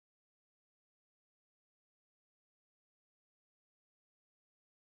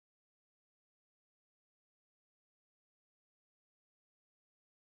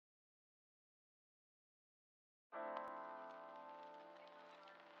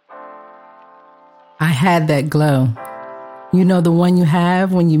had that glow. You know, the one you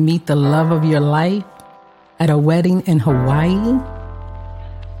have when you meet the love of your life at a wedding in Hawaii,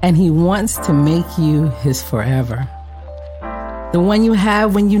 and he wants to make you his forever. The one you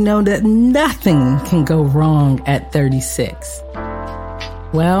have when you know that nothing can go wrong at 36.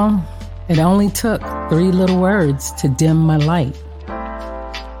 Well, it only took 3 little words to dim my light.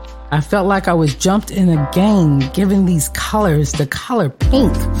 I felt like I was jumped in a game, given these colors, the color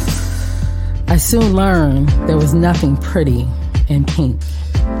pink. I soon learned there was nothing pretty in pink.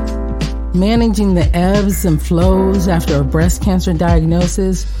 Managing the ebbs and flows after a breast cancer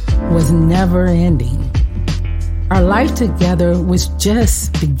diagnosis was never ending. Our life together was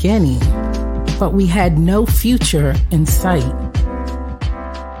just beginning, but we had no future in sight.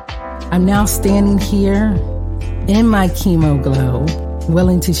 I'm now standing here in my chemo glow,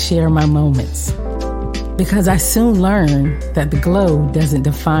 willing to share my moments, because I soon learned that the glow doesn't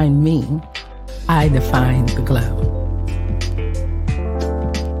define me. I define the glow.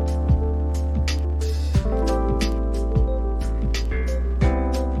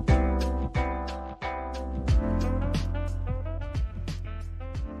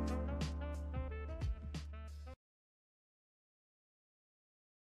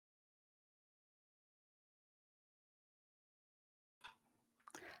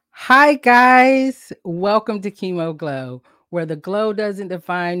 Hi, guys. Welcome to Chemo Glow, where the glow doesn't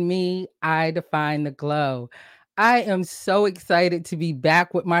define me, I define the glow. I am so excited to be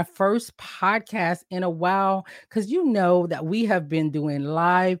back with my first podcast in a while because you know that we have been doing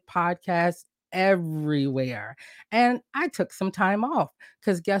live podcasts everywhere. And I took some time off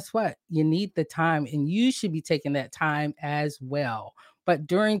because guess what? You need the time and you should be taking that time as well. But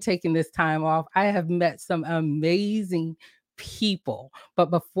during taking this time off, I have met some amazing people.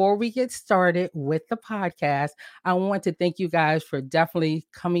 But before we get started with the podcast, I want to thank you guys for definitely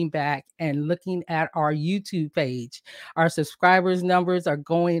coming back and looking at our YouTube page. Our subscribers numbers are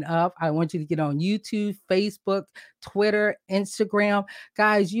going up. I want you to get on YouTube, Facebook, Twitter, Instagram.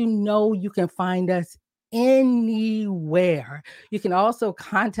 Guys, you know you can find us anywhere. You can also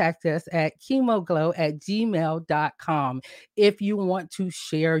contact us at chemoglow@gmail.com if you want to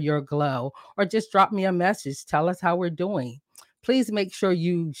share your glow or just drop me a message. Tell us how we're doing. Please make sure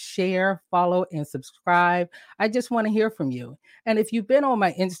you share, follow, and subscribe. I just want to hear from you. And if you've been on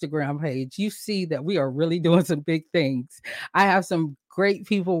my Instagram page, you see that we are really doing some big things. I have some great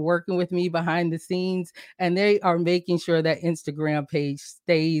people working with me behind the scenes, and they are making sure that Instagram page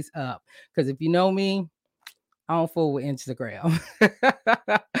stays up. Because if you know me, I don't fool with Instagram.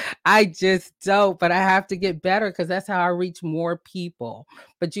 I just don't, but I have to get better because that's how I reach more people.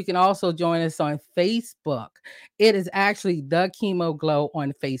 But you can also join us on Facebook. It is actually the Chemo Glow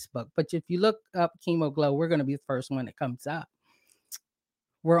on Facebook. But if you look up Chemo Glow, we're going to be the first one that comes up.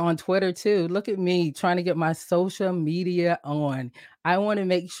 We're on Twitter too. Look at me trying to get my social media on. I want to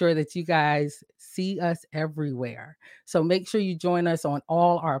make sure that you guys see us everywhere. So make sure you join us on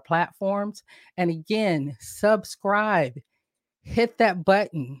all our platforms. And again, subscribe, hit that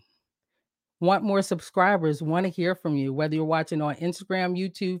button. Want more subscribers, want to hear from you, whether you're watching on Instagram,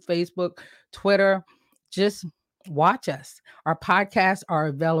 YouTube, Facebook, Twitter, just watch us. Our podcasts are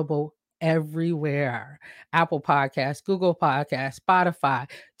available everywhere. Apple Podcasts, Google Podcasts, Spotify.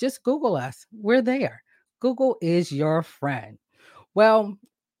 Just Google us. We're there. Google is your friend. Well,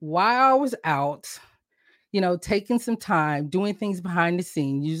 while I was out, taking some time, doing things behind the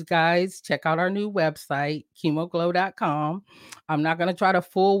scenes. You guys check out our new website, chemoglow.com. I'm not going to try to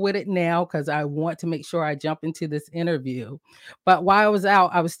fool with it now because I want to make sure I jump into this interview. But while I was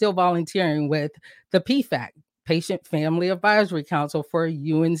out, I was still volunteering with the PFAC, Patient Family Advisory Council for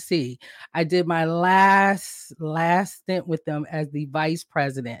UNC. I did my last stint with them as the vice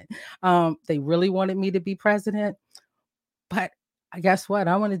president. They really wanted me to be president, but guess what?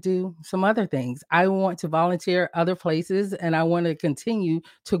 I want to do some other things. I want to volunteer other places and I want to continue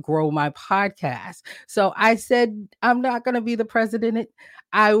to grow my podcast. So I said, I'm not going to be the president.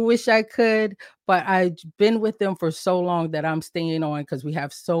 I wish I could, but I've been with them for so long that I'm staying on because we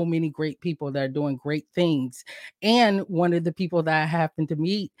have so many great people that are doing great things. And one of the people that I happened to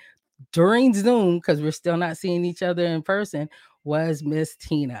meet during Zoom, because we're still not seeing each other in person, was Miss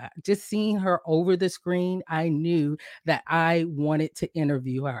Tina. Just seeing her over the screen, I knew that I wanted to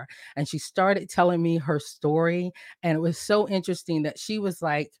interview her. And she started telling me her story. And it was so interesting that she was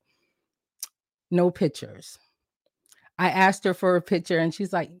like, no pictures. I asked her for a picture and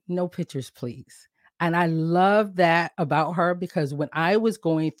she's like, no pictures, please. And I love that about her because when I was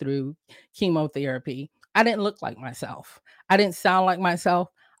going through chemotherapy, I didn't look like myself. I didn't sound like myself.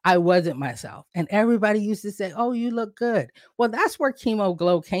 I wasn't myself. And everybody used to say, oh, you look good. Well, that's where Chemo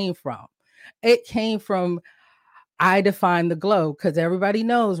Glow came from. It came from I define the glow because everybody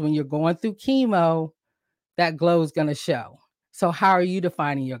knows when you're going through chemo, that glow is going to show. So, how are you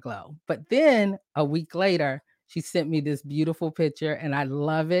defining your glow? But then a week later, she sent me this beautiful picture and I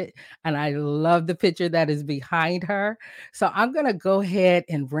love it. And I love the picture that is behind her. So, I'm going to go ahead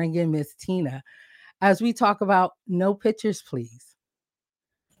and bring in Miss Tina as we talk about no pictures, please.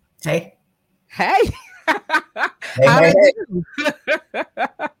 Hey. Hey. Hey, How hey, did you?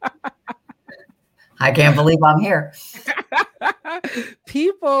 I can't believe I'm here.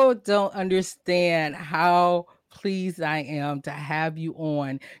 People don't understand how pleased I am to have you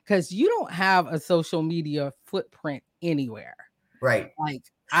on because you don't have a social media footprint anywhere. Right. Like,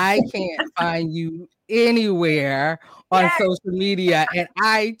 I can't find you anywhere on Yay. social media, and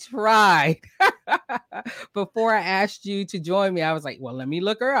I tried. Before I asked you to join me, I was like, well, let me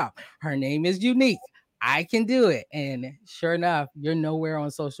look her up. Her name is Unique. I can do it. And sure enough, you're nowhere on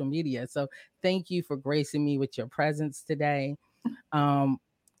social media. So thank you for gracing me with your presence today. Um,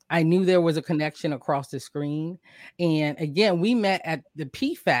 I knew there was a connection across the screen. And again, we met at the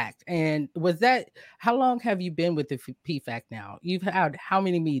PFAC. And was that, how long have you been with the PFAC now? You've had how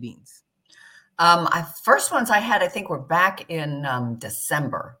many meetings? First ones I had, I think, were back in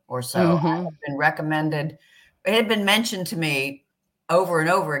December or so. I had been recommended. It had been mentioned to me over and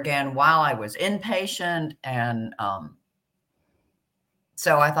over again while I was inpatient. And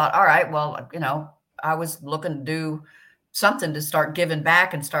so I thought, all right, well, I was looking to do something to start giving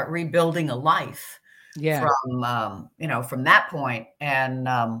back and start rebuilding a life from that point. And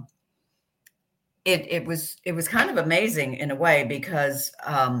it was kind of amazing in a way because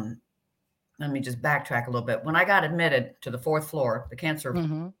let me just backtrack a little bit. When I got admitted to the 4th floor, the cancer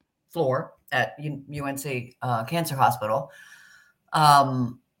floor at UNC Cancer Hospital,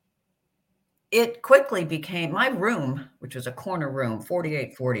 it quickly became my room, which was a corner room,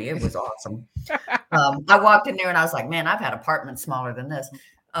 4840. It was awesome. I walked in there and I was like, man, I've had apartments smaller than this.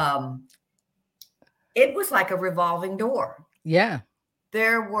 It was like a revolving door. Yeah.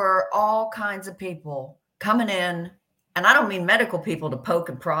 There were all kinds of people coming in. And I don't mean medical people to poke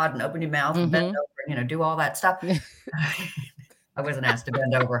and prod and open your mouth and bend over and, do all that stuff. I wasn't asked to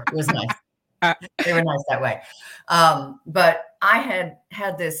bend over. It was nice. They were nice that way. But I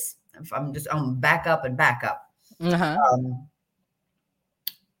had this, I'm back up and back up.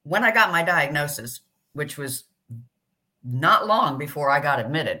 When I got my diagnosis, which was not long before I got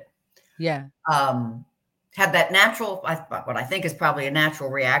admitted. Yeah. Had that natural, what I think is probably a natural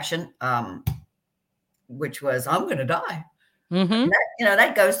reaction, which was, I'm going to die.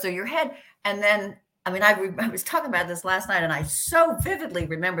 That goes through your head. And then, I was talking about this last night and I so vividly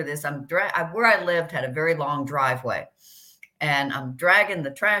remember this. Where I lived had a very long driveway and I'm dragging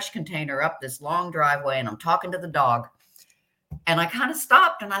the trash container up this long driveway and I'm talking to the dog and I kind of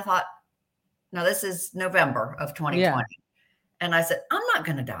stopped and I thought, no, this is November of 2020. Yeah. And I said, I'm not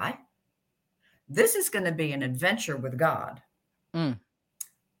going to die. This is going to be an adventure with God. And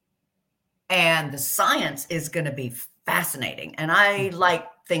the science is going to be fascinating. And I like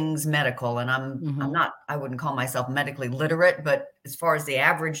things medical and I wouldn't call myself medically literate, but as far as the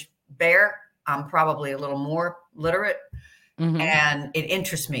average bear, I'm probably a little more literate and it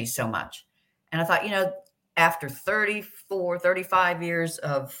interests me so much. And I thought, after 35 years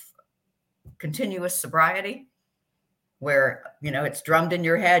of continuous sobriety, where, it's drummed in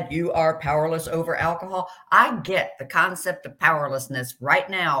your head, you are powerless over alcohol. I get the concept of powerlessness right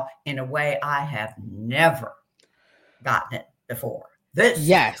now in a way I have never gotten it before. This is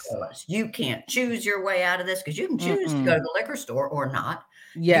powerless. You can't choose your way out of this because you can choose to go to the liquor store or not.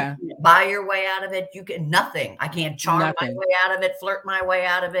 Yeah. You can buy your way out of it. You can nothing. I can't charm my way out of it, flirt my way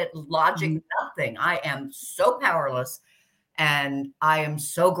out of it, logic, nothing. I am so powerless. And I am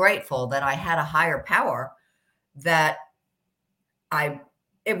so grateful that I had a higher power that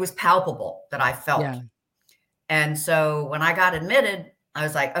it was palpable that I felt. Yeah. And so when I got admitted, I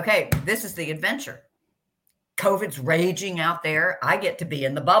was like, okay, this is the adventure. COVID's raging out there. I get to be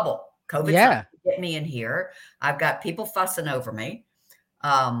in the bubble. COVID's not going to get me in here. I've got people fussing over me.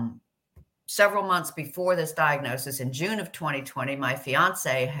 Several months before this diagnosis, in June of 2020, my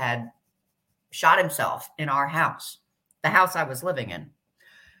fiance had shot himself in our house, the house I was living in.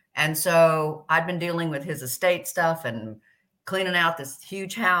 And so I'd been dealing with his estate stuff and cleaning out this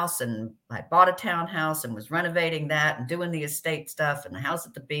huge house. And I bought a townhouse and was renovating that and doing the estate stuff and the house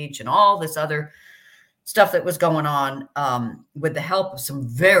at the beach and all this other stuff that was going on with the help of some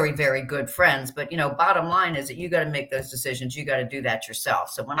very, very good friends. But, bottom line is that you got to make those decisions. You got to do that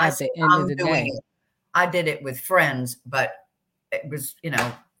yourself. So when I say I'm doing it, I did it with friends, but it was,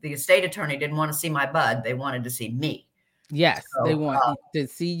 the estate attorney didn't want to see my bud. They wanted to see me. Yes, they So, want to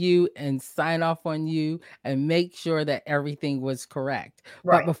see you and sign off on you and make sure that everything was correct.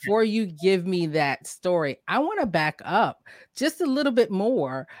 But right. before you give me that story, I want to back up just a little bit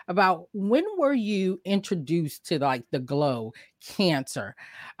more about when were you introduced to like the glow cancer?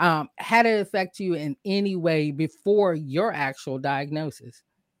 Had it affect you in any way before your actual diagnosis?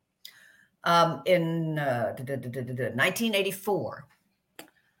 In 1984,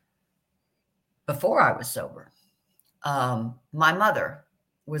 before I was sober, my mother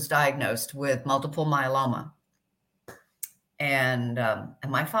was diagnosed with multiple myeloma, and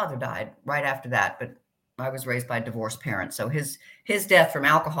my father died right after that. But I was raised by divorced parents, so his death from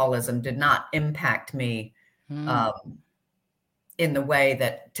alcoholism did not impact me Mm, um, in the way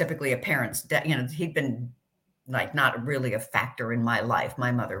that typically a parent's he'd been like not really a factor in my life. My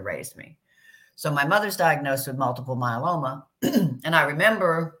mother raised me. So my mother's diagnosed with multiple myeloma, and I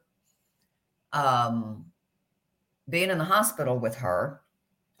remember um, being in the hospital with her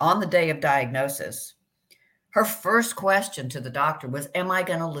on the day of diagnosis. Her first question to the doctor was, "Am I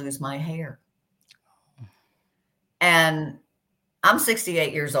going to lose my hair?" And I'm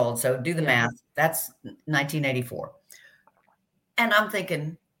 68 years old, so do the yeah. math. That's 1984. And I'm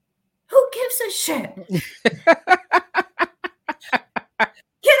thinking, who gives a shit?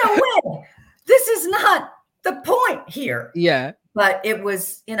 Get away. This is not the point here. Yeah. But it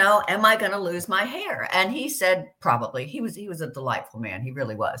was, am I going to lose my hair? And he said, probably. He was a delightful man. He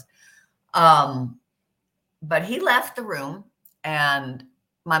really was. Um, but he left the room, and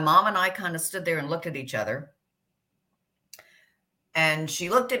my mom and I kind of stood there and looked at each other. And she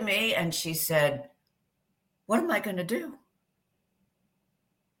looked at me and she said, "What am I going to do?"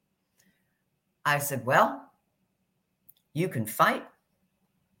 I said, "Well, you can fight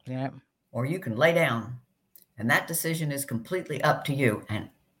Yeah. or you can lay down. And that decision is completely up to you." And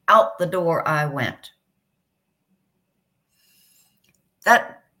out the door I went.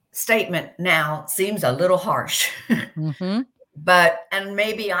 That statement now seems a little harsh, Hmm. and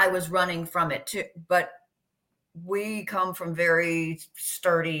maybe I was running from it too. But we come from very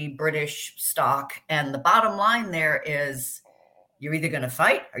sturdy British stock. And the bottom line there is you're either going to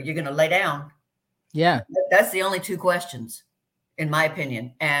fight or you're going to lay down. Yeah. That's the only two questions, in my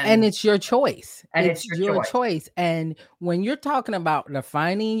opinion. And And it's your choice. it's It's your your choice. choice. And when you're talking about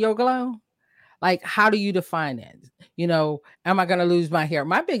defining your glow, like how do you define it? Am I gonna lose my hair?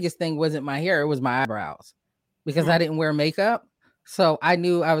 My biggest thing wasn't my hair, it was my eyebrows because I Hmm. didn't wear makeup. So I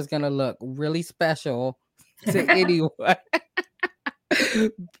knew I was gonna look really special to anyone.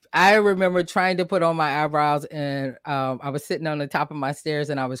 I remember trying to put on my eyebrows and I was sitting on the top of my stairs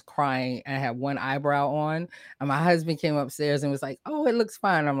and I was crying. I had one eyebrow on, and my husband came upstairs and was like, "Oh, it looks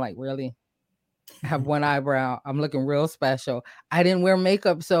fine." I'm like, "Really? I have one eyebrow. I'm looking real special." I didn't wear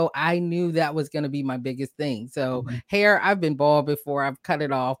makeup, so I knew that was going to be my biggest thing. So, Mhm. hair, I've been bald before, I've cut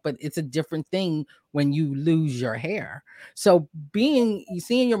it off, but it's a different thing when you lose your hair. So,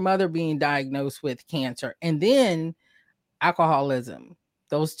 seeing your mother being diagnosed with cancer and then alcoholism,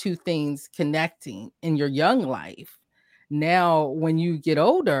 those two things connecting in your young life. Now, when you get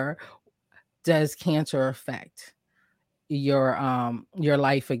older, does cancer affect your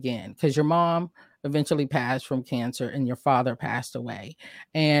life again? Because your mom eventually passed from cancer and your father passed away,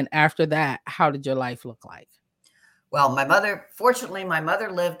 and after that, how did your life look like? Well, fortunately, my mother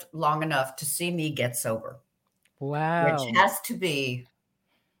lived long enough to see me get sober, which Wow. has to be,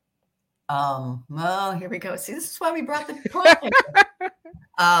 oh, here we go. See, this is why we brought the point.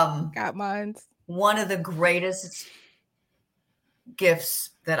 Um, Got mines. one of the greatest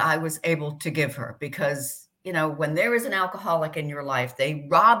gifts that I was able to give her, because, when there is an alcoholic in your life, they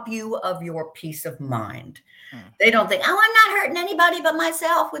rob you of your peace of mind. Mm. They don't think, "Oh, I'm not hurting anybody but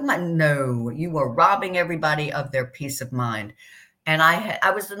myself with my," no, you are robbing everybody of their peace of mind. And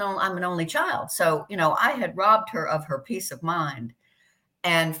I'm an only child. So, I had robbed her of her peace of mind.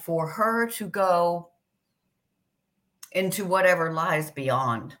 And for her to go into whatever lies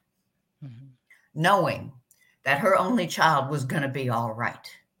beyond, Mhm. knowing that her only child was going to be all right.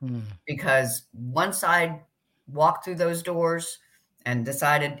 Mm. Because once I walked through those doors and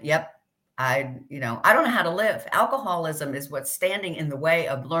decided, yep, I don't know how to live. Alcoholism is what's standing in the way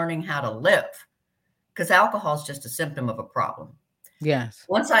of learning how to live, because alcohol is just a symptom of a problem. Yes.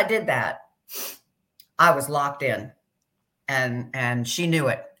 Once I did that, I was locked in, and she knew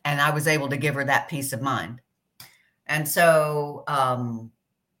it, and I was able to give her that peace of mind. And so, I'm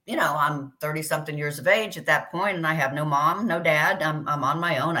 30 something years of age at that point, and I have no mom, no dad. I'm on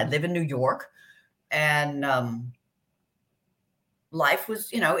my own. I live in New York, and life was,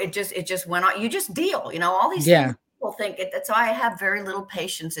 it just went on. You just deal, all these things Yeah. people think it. So I have very little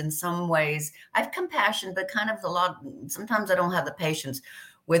patience in some ways. I have compassion, but kind of sometimes I don't have the patience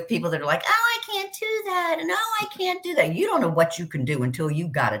with people that are like, oh, I can't do that. And oh, I can't do that. You don't know what you can do until you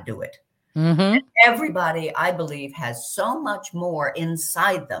got to do it. Mm-hmm. Everybody, I believe, has so much more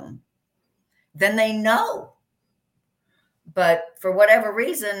inside them than they know. But for whatever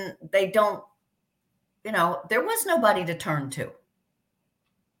reason, they don't, there was nobody to turn to.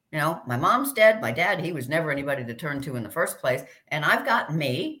 My mom's dead. My dad, he was never anybody to turn to in the first place. And I've got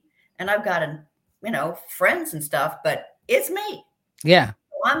me and I've got, friends and stuff, but it's me. Yeah.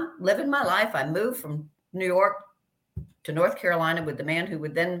 So I'm living my life. I moved from New York to North Carolina with the man who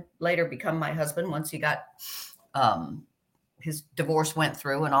would then later become my husband once he got, his divorce went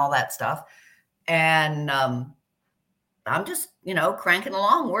through and all that stuff. And I'm just, cranking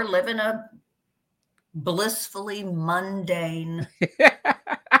along. We're living a blissfully mundane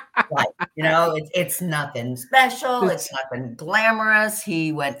life. It's nothing special. It's nothing glamorous.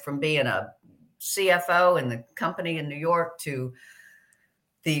 He went from being a CFO in the company in New York to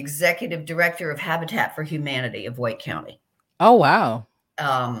the executive director of Habitat for Humanity of Wake County. Oh, wow.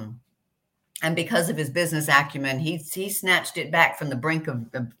 And because of his business acumen, he snatched it back from the brink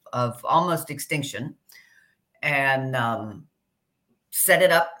of almost extinction and set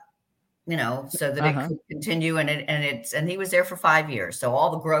it up, so that it could continue. And he was there for 5 years. So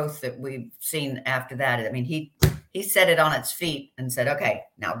all the growth that we've seen after that, I mean, he set it on its feet and said, okay,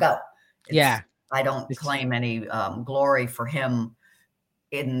 now go. I don't claim any glory for him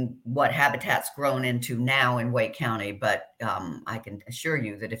in what Habitat's grown into now in Wake County. But I can assure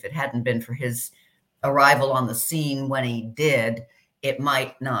you that if it hadn't been for his arrival on the scene when he did, it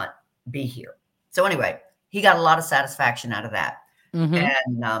might not be here. So anyway, he got a lot of satisfaction out of that. Mm-hmm.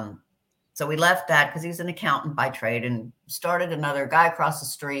 And so we left that because he's an accountant by trade and started another guy across the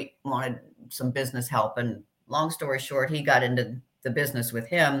street, wanted some business help. And long story short, he got into the business with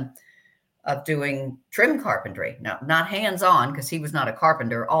him of doing trim carpentry. Now, not hands-on because he was not a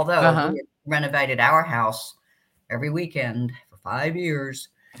carpenter, although we renovated our house every weekend for 5 years.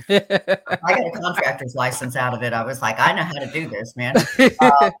 I got a contractor's license out of it. I was like, I know how to do this, man.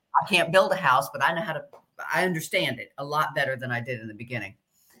 I can't build a house, but I understand it a lot better than I did in the beginning.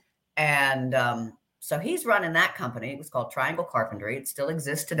 And so he's running that company. It was called Triangle Carpentry. It still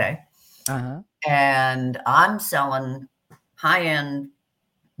exists today. And I'm selling high-end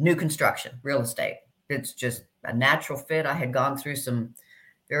new construction, real estate. It's just a natural fit. I had gone through some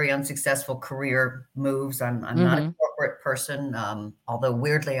very unsuccessful career moves. I'm not a corporate person. Although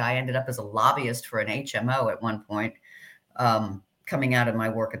weirdly, I ended up as a lobbyist for an HMO at one point, coming out of my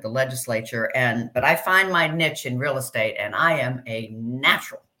work at the legislature. But I find my niche in real estate and I am a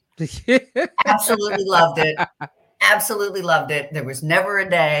natural. Absolutely loved it. Absolutely loved it. There was never a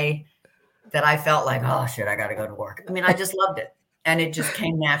day that I felt like, oh shit, I got to go to work. I mean, I just loved it. And it just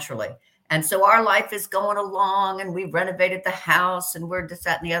came naturally. And so our life is going along and we renovated the house and we're this,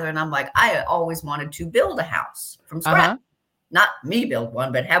 that, and the other. And I'm like, I always wanted to build a house from scratch. Not me build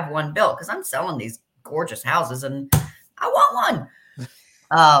one, but have one built because I'm selling these gorgeous houses and I want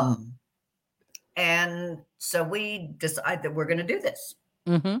one. And so we decide that we're going to do this.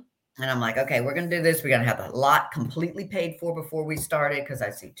 And I'm like, okay, we're going to do this. We're going to have a lot completely paid for before we started because I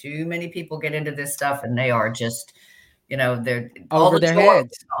see too many people get into this stuff and they are just, they're over their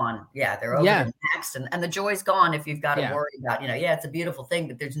heads. Gone. Yeah, they're over their backs, and the joy's gone if you've got to worry about, it's a beautiful thing,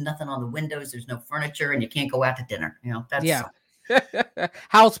 but there's nothing on the windows, there's no furniture, and you can't go out to dinner. That's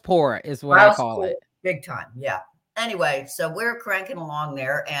house poor is what I call it. Big time. Yeah. Anyway, so we're cranking along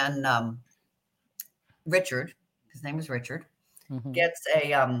there, and Richard, his name is Richard, gets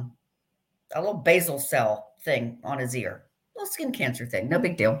a little basal cell thing on his ear, a little skin cancer thing, no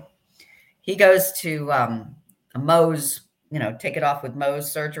big deal. He goes to a Mohs, take it off with Mohs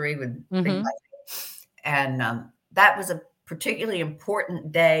surgery with things like that. And that was a particularly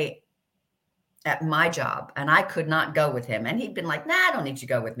important day at my job. And I could not go with him. And he'd been like, nah, I don't need you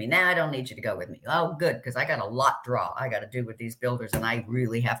to go with me. Nah, I don't need you to go with me. Oh, good. Because I got a lot draw I got to do with these builders and I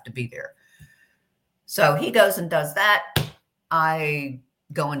really have to be there. So he goes and does that. I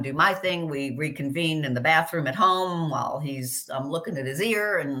go and do my thing. We reconvene in the bathroom at home while he's looking at his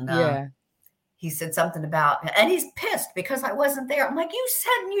ear. And he said something about, and he's pissed because I wasn't there. I'm like, you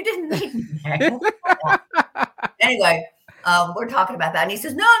said you didn't need me there. Anyway, we're talking about that. And he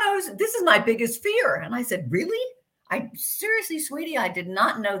says, no, this is my biggest fear. And I said, really? Seriously, sweetie, I did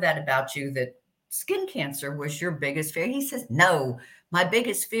not know that about you, that skin cancer was your biggest fear. He says, no, my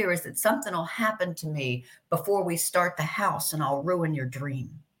biggest fear is that something will happen to me before we start the house and I'll ruin your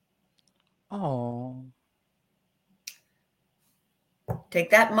dream. Oh. Take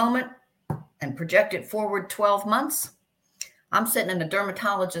that moment and project it forward 12 months. I'm sitting in a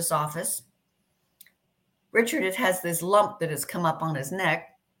dermatologist's office. Richard has this lump that has come up on his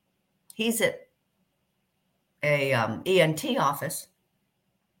neck. He's at a ENT office.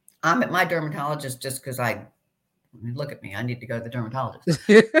 I'm at my dermatologist just because look at me. I need to go to the dermatologist.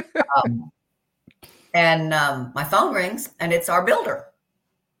 And my phone rings, and it's our builder.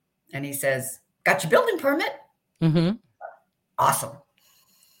 And he says, "Got your building permit?" Mm-hmm. Awesome.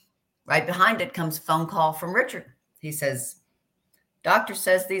 Right behind it comes a phone call from Richard. He says, "Doctor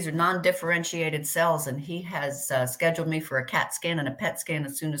says these are non-differentiated cells, and he has scheduled me for a CAT scan and a PET scan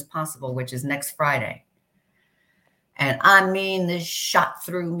as soon as possible, which is next Friday." And I mean, this shot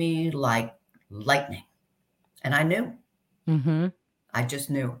through me like lightning. And I knew. Mm-hmm. I just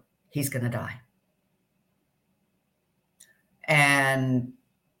knew he's going to die. And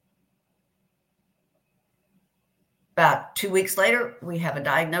about 2 weeks later, we have a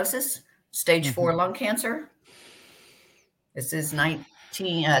diagnosis, stage 4 lung cancer. This is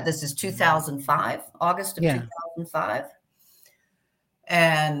 2005, August of 2005.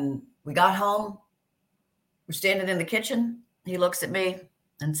 And we got home. We're standing in the kitchen. He looks at me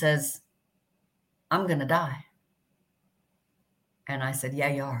and says, "I'm going to die." And I said, "Yeah,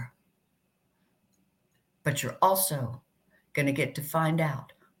 you are. But you're also going to get to find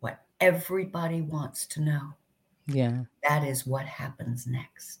out what everybody wants to know." Yeah. That is what happens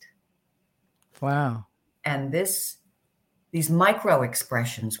next. Wow. And these micro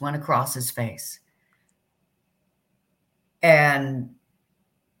expressions went across his face. And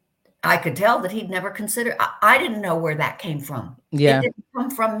I could tell that he'd never considered. I didn't know where that came from. Yeah. It didn't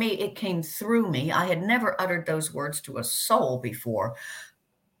come from me. It came through me. I had never uttered those words to a soul before.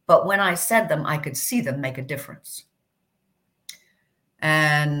 But when I said them, I could see them make a difference.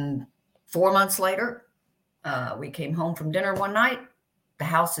 And 4 months later, we came home from dinner one night. The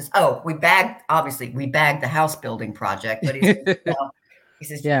house is, we bagged the house building project. But he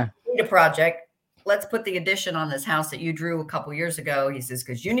says, "Yeah, you need a project. Let's put the addition on this house that you drew a couple years ago." He says,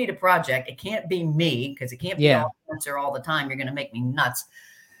 "because you need a project. It can't be me, because it can't be all answer all the time. You're going to make me nuts."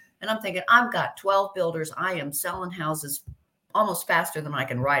 And I'm thinking, I've got 12 builders. I am selling houses almost faster than I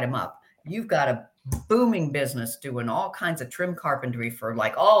can write them up. You've got a booming business doing all kinds of trim carpentry for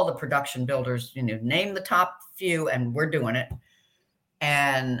like all the production builders, name the top few, and we're doing it.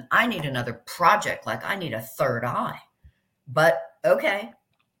 And I need another project. Like, I need a third eye. But okay.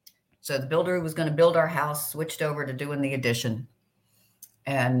 So the builder who was going to build our house switched over to doing the addition.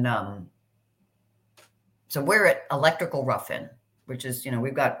 And so we're at electrical rough-in, which is,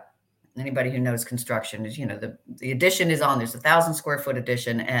 we've got, anybody who knows construction is, the addition is on. There's 1,000 square foot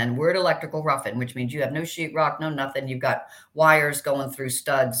addition, and we're at electrical rough-in, which means you have no sheetrock, no nothing. You've got wires going through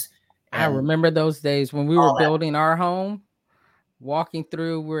studs. I remember those days when we were building our home. Walking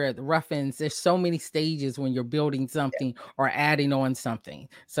through, we're at the rough-ins. There's so many stages when you're building something or adding on something.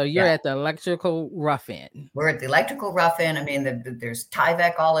 So you're at the electrical rough-in. We're at the electrical rough-in. I mean, there's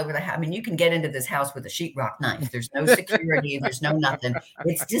Tyvek all over the house. I mean, you can get into this house with a sheetrock knife. There's no security. There's no nothing.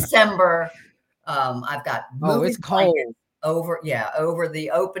 It's December. I've got it's cold over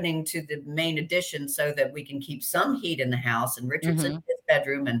the opening to the main addition so that we can keep some heat in the house. And Richard's in his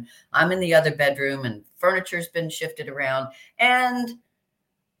bedroom, and I'm in the other bedroom, and furniture's been shifted around. And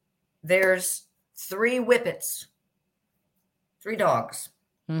there's 3 whippets, 3 dogs.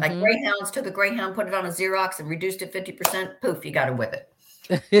 Like greyhounds. Took a greyhound, put it on a Xerox and reduced it 50%. Poof, you got a whippet.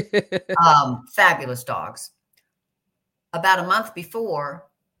 Fabulous dogs. About a month before,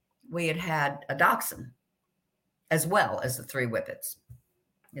 we had a dachshund as well as the 3 whippets.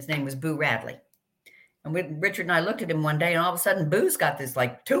 His name was Boo Radley. And Richard and I looked at him one day, and all of a sudden Boo's got this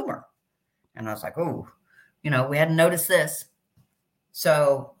like tumor. And I was like, "Oh, we hadn't noticed this."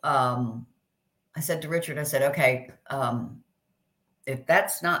 So I said to Richard, I said, "Okay, if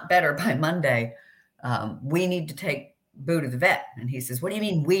that's not better by Monday, we need to take Boo to the vet." And he says, "What do you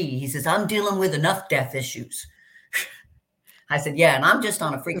mean we?" He says, "I'm dealing with enough death issues." I said, "Yeah, and I'm just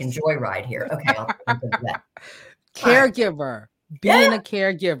on a freaking joyride here." Okay, I'll go to the vet. Caregiver. Being a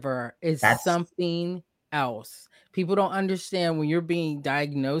caregiver is something else. People don't understand when you're being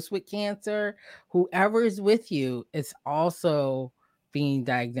diagnosed with cancer, whoever is with you is also being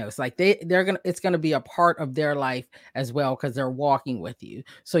diagnosed. Like it's gonna be a part of their life as well, because they're walking with you.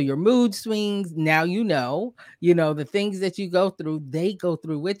 So your mood swings, now the things that you go through, they go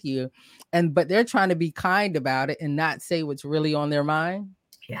through with you. But they're trying to be kind about it and not say what's really on their mind.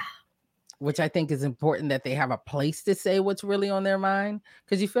 Yeah. Which I think is important, that they have a place to say what's really on their mind,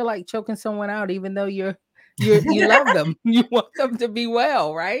 because you feel like choking someone out, even though you love them, you want them to be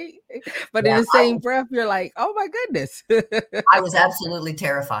well, right? But in the same breath, you're like, "Oh my goodness." I was absolutely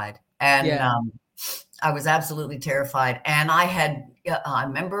terrified. And Yeah. I was absolutely terrified. And I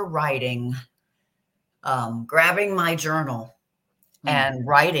remember writing, grabbing my journal Mm. and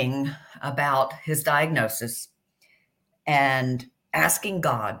writing about his diagnosis and asking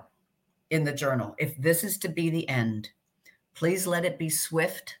God in the journal, if this is to be the end, please let it be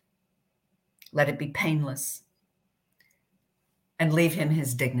swift, let it be painless, and leave him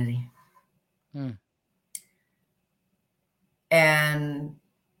his dignity. Mm. And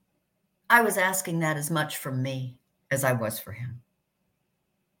I was asking that as much for me as I was for him.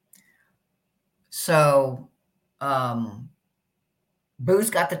 So,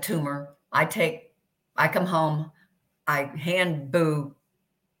 Boo's got the tumor. I come home, I hand Boo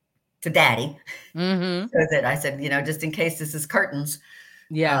to Daddy. Mm-hmm. So that I said, just in case this is curtains,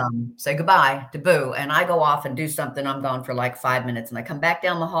 Yeah. say goodbye to Boo. And I go off and do something. I'm gone for like 5 minutes. And I come back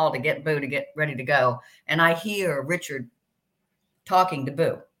down the hall to get Boo to get ready to go. And I hear Richard talking to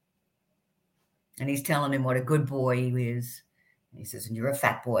Boo. And he's telling him what a good boy he is. And he says, and you're a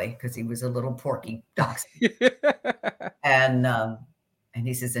fat boy, because he was a little porky dachshund. And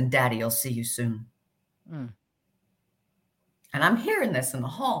he says, and Daddy, I'll see you soon. Mm. And I'm hearing this in the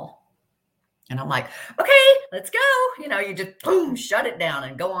hall. And I'm like, okay, let's go. You just boom, shut it down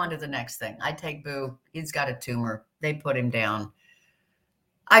and go on to the next thing. I take Boo. He's got a tumor. They put him down.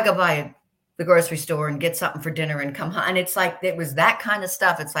 I go by the grocery store and get something for dinner and come home. And it's like, it was that kind of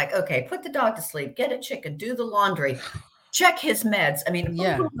stuff. It's like, okay, put the dog to sleep, get a chicken, do the laundry, check his meds. I mean,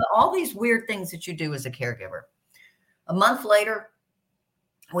 Yeah. all these weird things that you do as a caregiver. A month later,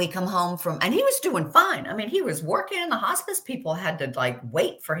 we come home and he was doing fine. I mean, he was working in the hospice. People had to like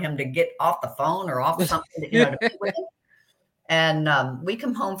wait for him to get off the phone or off something, to be with him. And we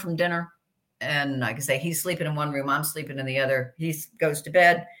come home from dinner, and like I say, he's sleeping in one room, I'm sleeping in the other. He goes to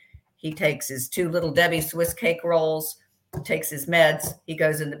bed. He takes his 2 Little Debbie Swiss cake rolls, takes his meds. He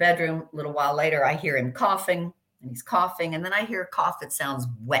goes in the bedroom. A little while later, I hear him coughing, and he's coughing. And then I hear a cough that sounds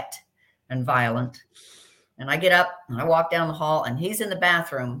wet and violent. And I get up and I walk down the hall, and he's in the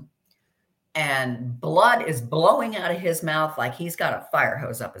bathroom, and blood is blowing out of his mouth like he's got a fire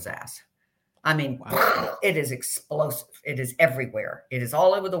hose up his ass. I mean, wow. It is explosive. It is everywhere. It is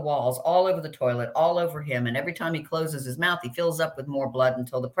all over the walls, all over the toilet, all over him. And every time he closes his mouth, he fills up with more blood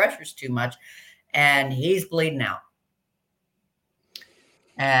until the pressure's too much and he's bleeding out.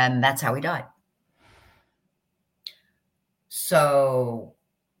 And that's how he died. So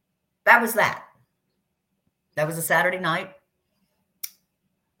that was that. That was a Saturday night.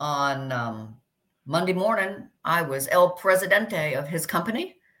 On Monday morning, I was El Presidente of his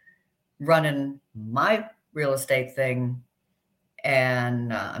company, running my real estate thing.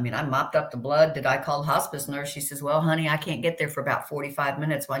 And I mopped up the blood. Did I call hospice nurse? She says, well, honey, I can't get there for about 45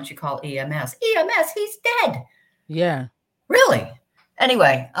 minutes. Why don't you call EMS? EMS, he's dead. Yeah. Really?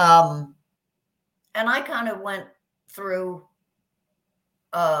 Anyway, and I kind of went through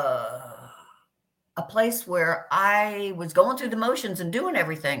a place where I was going through the motions and doing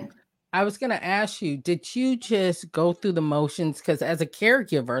everything. I was going to ask you, did you just go through the motions? Because as a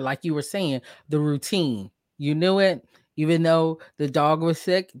caregiver, like you were saying, the routine, you knew it, even though the dog was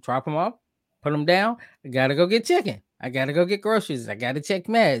sick, drop him off, put him down. I got to go get chicken. I got to go get groceries. I got to check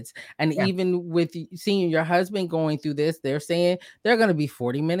meds. And Yeah. even with seeing your husband going through this, they're saying they're going to be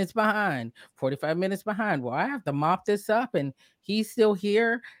 40 minutes behind, 45 minutes behind. Well, I have to mop this up and he's still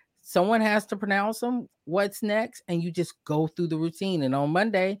here. Someone has to pronounce him. What's next? And you just go through the routine. And on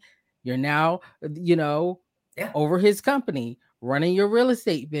Monday, you're now, over his company, running your real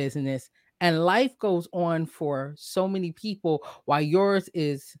estate business, and life goes on for so many people while yours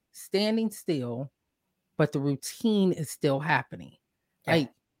is standing still, but the routine is still happening. Yeah.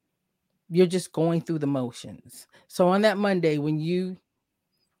 Like you're just going through the motions. So on that Monday, when you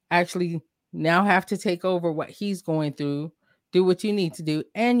actually now have to take over what he's going through, do what you need to do,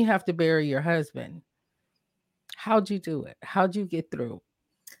 and you have to bury your husband. How'd you do it? How'd you get through?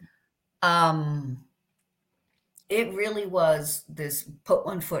 It really was this put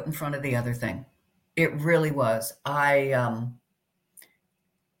one foot in front of the other thing. It really was. I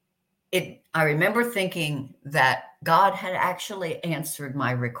remember thinking that God had actually answered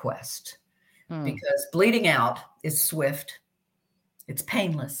my request because bleeding out is swift, it's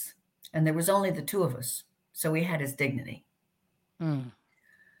painless, and there was only the 2 of us. So he had his dignity.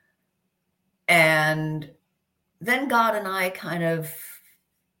 And then God and I kind of,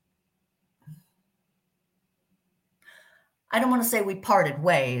 I don't want to say we parted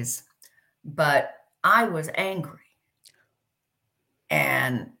ways, but I was angry.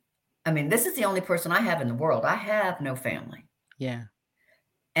 And this is the only person I have in the world. I have no family. Yeah.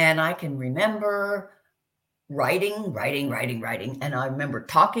 And I can remember writing. And I remember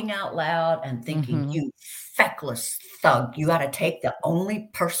talking out loud and thinking, Mhm. you feckless thug, you got to take the only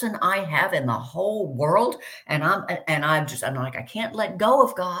person I have in the whole world. I'm like, I can't let go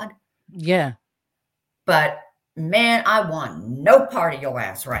of God. Yeah. But man, I want no part of your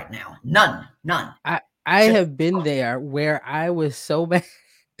ass right now. None. I Just have been there where I was so mad.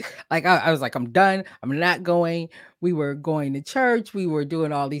 Like, I was like, "I'm done. I'm not going." We were going to church, we were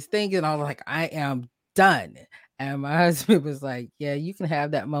doing all these things, and I was like, "I am done." And my husband was like, "Yeah, you can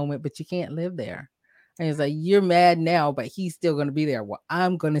have that moment, but you can't live there." And he's like, "You're mad now, but he's still gonna be there." Well,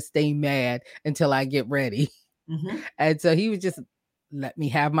 I'm gonna stay mad until I get ready. mhm. And so he would just let me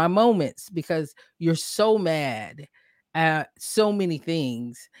have my moments because you're so mad at so many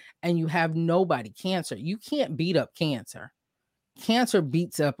things and you have nobody. Cancer, you can't beat up cancer. Cancer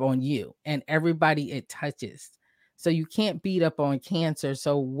beats up on you and everybody it touches. So you can't beat up on cancer.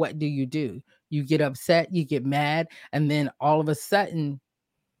 So what do? You get upset, you get mad, and then all of a sudden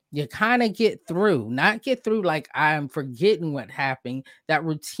you kind of not get through like I'm forgetting what happened. That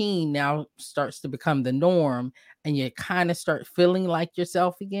routine now starts to become the norm, and you kind of start feeling like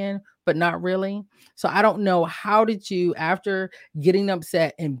yourself again, but not really. So I don't know, how did you, after getting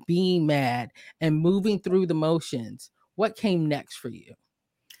upset and being mad and moving through the motions, what came next for you?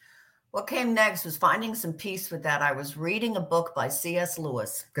 What came next was finding some peace with that. I was reading a book by C.S.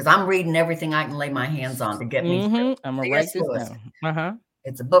 Lewis because I'm reading everything I can lay my hands on to get me through. I'm gonna C.S. write this Lewis. down. Uh-huh.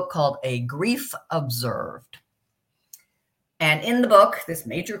 It's a book called A Grief Observed. And in the book, this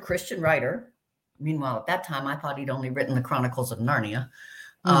major Christian writer, meanwhile, at that time, I thought he'd only written the Chronicles of Narnia.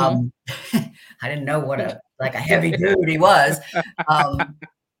 Mm-hmm. Um, I didn't know what a heavy dude he was. Um,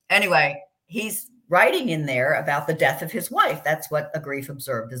 anyway, he's writing in there about the death of his wife. That's what A Grief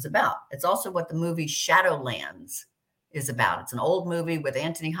Observed is about. It's also what the movie Shadowlands is about. It's an old movie with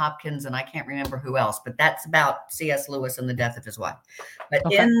Anthony Hopkins and I can't remember who else, but that's about C.S. Lewis and the death of his wife. But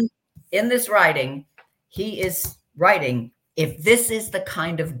Okay. in this writing, he is writing, if this is the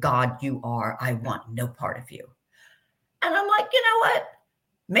kind of God you are, I want no part of you. And I'm like, you know what?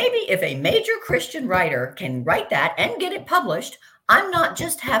 Maybe if a major Christian writer can write that and get it published, I'm not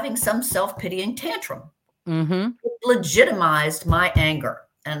just having some self-pitying tantrum. Mm-hmm. It legitimized my anger.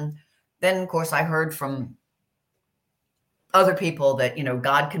 And then, of course, I heard from other people that,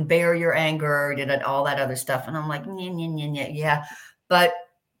 God can bear your anger, all that other stuff. And I'm like, yeah. But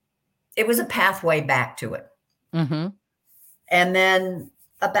it was a pathway back to it. Mm-hmm. And then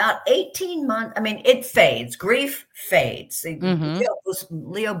about 18 months, I mean, it fades. Grief fades. Mm-hmm.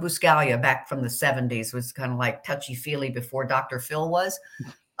 Leo Buscaglia back from the 70s was kind of like touchy-feely before Dr. Phil was.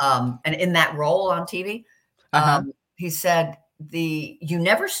 And in that role on TV, Uh-huh. he said, you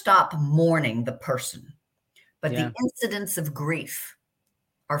never stop mourning the person, but the Yeah. incidents of grief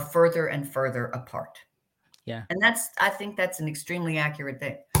are further and further apart. Yeah. And I think that's an extremely accurate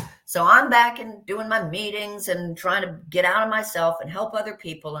thing. So I'm back and doing my meetings and trying to get out of myself and help other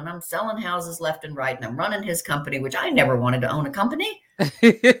people. And I'm selling houses left and right. And I'm running his company, which I never wanted to own a company.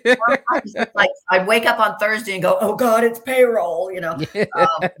 Like I'd wake up on Thursday and go, oh God, it's payroll, Yeah.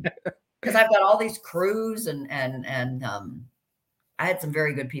 because I've got all these crews and I had some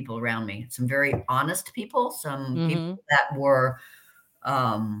very good people around me, some very honest people, some Mm-hmm. people that were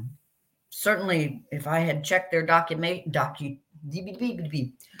certainly, if I had checked their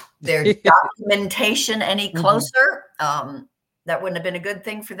their documentation any Mm-hmm. closer, that wouldn't have been a good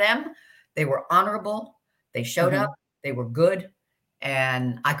thing for them. They were honorable. They showed Mm-hmm. up. They were good,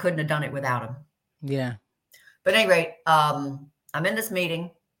 and I couldn't have done it without them. Yeah. But at any rate, I'm in this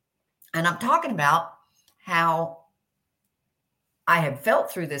meeting, and I'm talking about how I had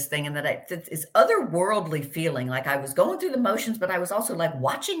felt through this thing and that this otherworldly feeling, like I was going through the motions, but I was also like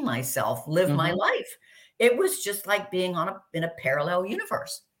watching myself live my Mm-hmm. life. It was just like being in a parallel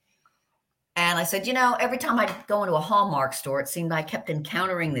universe. And I said, every time I'd go into a Hallmark store, it seemed I kept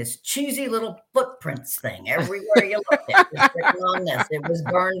encountering this cheesy little footprints thing everywhere you looked. It was written on this. It was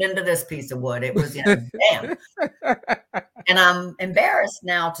burned into this piece of wood. It was, damn. And I'm embarrassed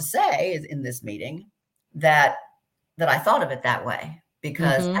now to say in this meeting that I thought of it that way,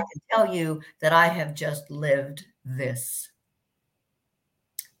 because I Mm-hmm. can tell you that I have just lived this.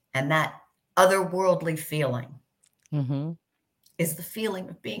 And that otherworldly feeling Mm-hmm. is the feeling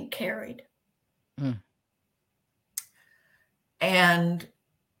of being carried. Mm. And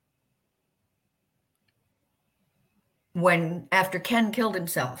after Ken killed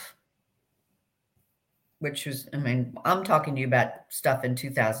himself, which was, I mean, I'm talking to you about stuff in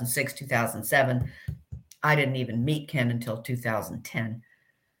 2006, 2007. I didn't even meet Ken until 2010.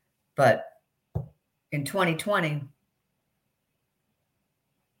 But in 2020,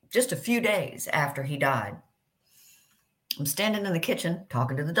 just a few days after he died, I'm standing in the kitchen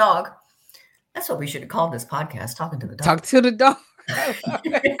talking to the dog. That's what we should have called this podcast, Talking to the Dog. Talk to the dog.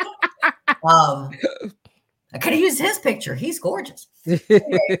 I could have used his picture. He's gorgeous.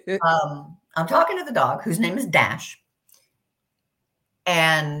 Anyway, I'm talking to the dog, whose name is Dash.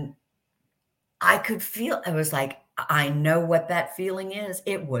 And I could feel, it was like, I know what that feeling is.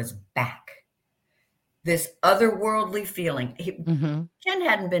 It was back. This otherworldly feeling. Ken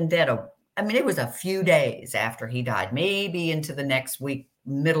hadn't been dead. It was a few days after he died, maybe into the next week,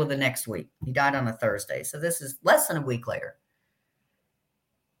 middle of the next week. He died on a Thursday. So this is less than a week later.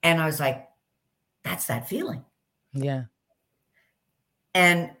 And I was like, that's that feeling. Yeah.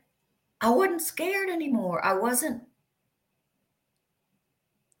 And I wasn't scared anymore. I wasn't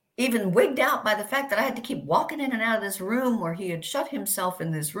even wigged out by the fact that I had to keep walking in and out of this room where he had shut himself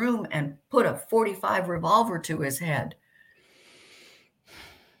in this room and put a .45 revolver to his head.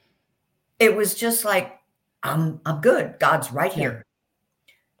 It was just like, I'm good. God's right here.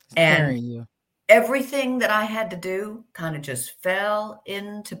 And everything that I had to do kind of just fell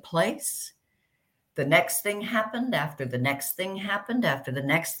into place. The next thing happened after the next thing happened after the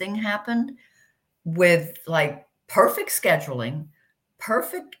next thing happened, with like perfect scheduling,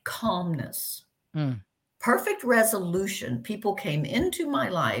 perfect calmness, perfect resolution. People came into my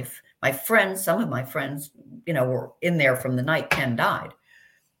life. My friends, some of my friends, were in there from the night Ken died.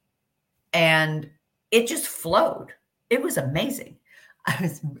 And it just flowed. It was amazing.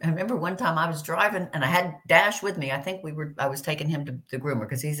 I remember one time I was driving and I had Dash with me. I think I was taking him to the groomer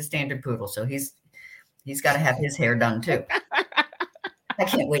because he's a standard poodle. So he's got to have his hair done too. I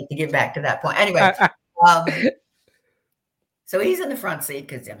can't wait to get back to that point. Anyway, so he's in the front seat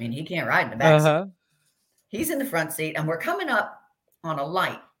because, he can't ride in the back seat. He's in the front seat and we're coming up on a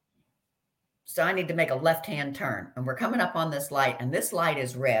light. So I need to make a left-hand turn and we're coming up on this light and this light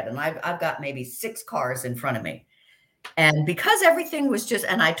is red. And I've got maybe 6 cars in front of me. And because everything was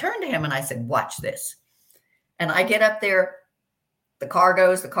and I turned to him and I said, watch this. And I get up there, the car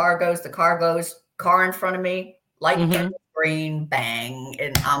goes, car in front of me, light gets green, bang,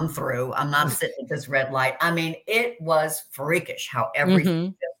 and I'm through. I'm not sitting at this red light. It was freakish how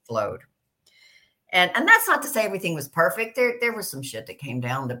everything just flowed. And that's not to say everything was perfect. There was some shit that came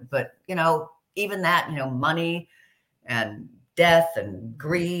down, but even that, money and death and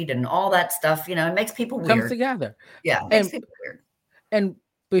greed and all that stuff, it makes people weird. Comes together. Yeah, it makes people weird. And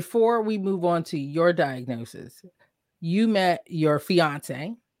before we move on to your diagnosis, you met your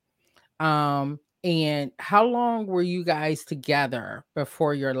fiance. And how long were you guys together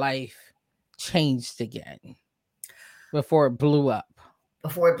before your life changed again? Before it blew up?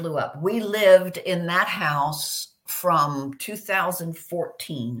 Before it blew up. We lived in that house from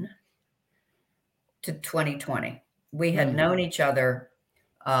 2014 to 2020. We had known each other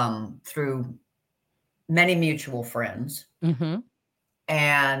through many mutual friends.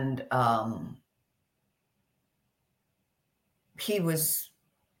 And he was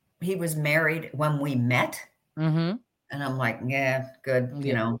married when we met. And I'm like, yeah, good.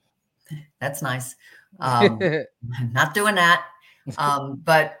 That's nice. Not doing that.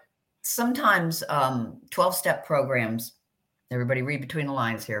 But sometimes 12-step programs, everybody read between the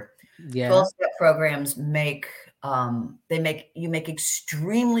lines here. 12-step programs make you make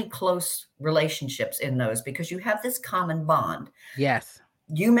extremely close relationships in those because you have this common bond. Yes.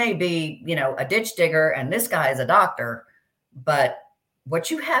 You may be, a ditch digger and this guy is a doctor, but what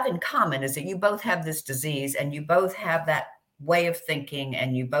you have in common is that you both have this disease and you both have that way of thinking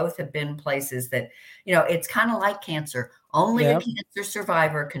and you both have been places that, it's kind of like cancer. Only a cancer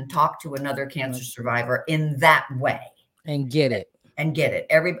survivor can talk to another cancer survivor in that way. And get it.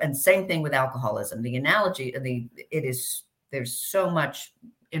 And same thing with alcoholism. The analogy, there's so much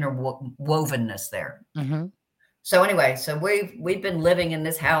interwovenness there. So anyway, so we've been living in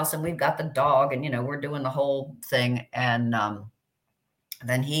this house and we've got the dog and, we're doing the whole thing. And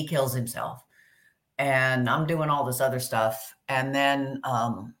then he kills himself and I'm doing all this other stuff. And then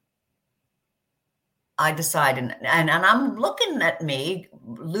I decided, and I'm looking at me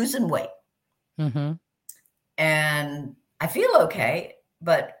losing weight. And I feel okay,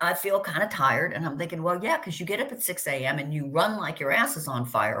 but I feel kind of tired. And I'm thinking, well, yeah, because you get up at 6 a.m. and you run like your ass is on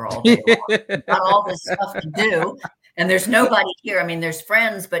fire all day long. You've got all this stuff to do. And there's nobody here. There's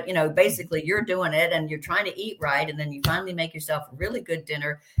friends, but, basically you're doing it and you're trying to eat right. And then you finally make yourself a really good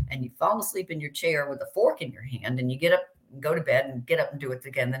dinner and you fall asleep in your chair with a fork in your hand and you get up and go to bed and get up and do it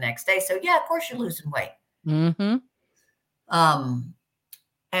again the next day. So, yeah, of course you're losing weight.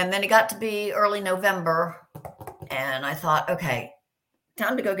 And then it got to be early November and I thought, okay,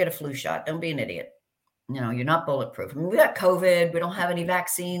 time to go get a flu shot. Don't be an idiot. you're not bulletproof. I mean, we got COVID. We don't have any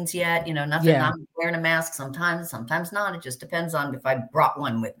vaccines yet. Nothing. Yeah. I'm wearing a mask sometimes not. It just depends on if I brought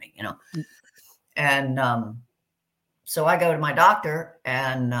one with me, And so I go to my doctor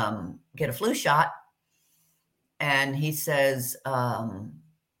and get a flu shot. And he says,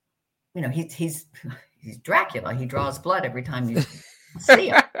 he's Dracula. He draws blood every time you see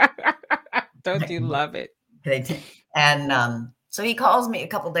him. Don't you love it? And so he calls me a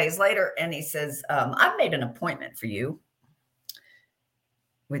couple days later and he says, I've made an appointment for you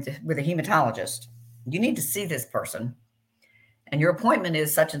with a hematologist. You need to see this person. And your appointment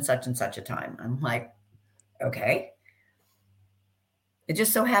is such and such and such a time. I'm like, okay. It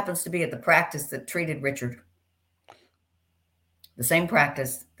just so happens to be at the practice that treated Richard. The same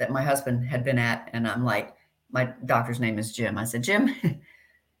practice that my husband had been at. And I'm like, my doctor's name is Jim. I said, Jim,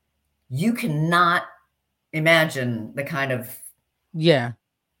 you cannot imagine the kind of,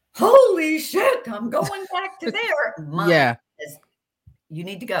 holy shit, I'm going back to there. Says, you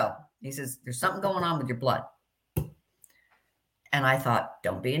need to go. He says, there's something going on with your blood. And I thought,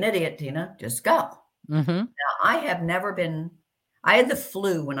 don't be an idiot, Tina, just go. Mm-hmm. Now, I had the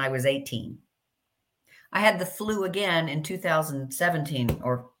flu when I was 18. I had the flu again in 2017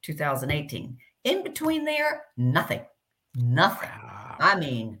 or 2018. In between there, nothing. Wow. I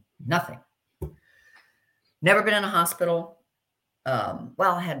mean, nothing. Never been in a hospital.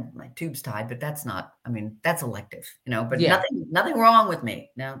 Well, I had my tubes tied, but that's elective, but nothing wrong with me.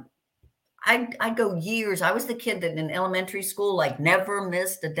 Now, I'd go years. I was the kid that in elementary school, never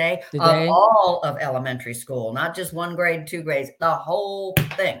missed a day of all of elementary school, not just 1 grade, 2 grades, the whole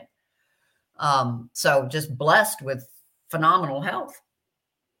thing. So just blessed with phenomenal health.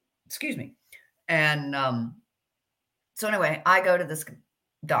 Excuse me. And so anyway, I go to this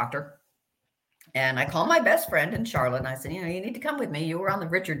doctor and I call my best friend in Charlotte and I said, you need to come with me. You were on the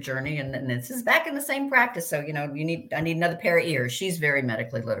Richard journey and this is back in the same practice. So, I need another pair of ears. She's very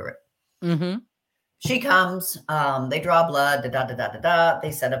medically literate. Mm-hmm. She comes, they draw blood,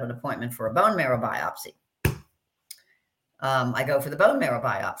 They set up an appointment for a bone marrow biopsy. I go for the bone marrow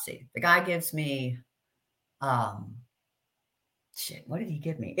biopsy. The guy gives me, what did he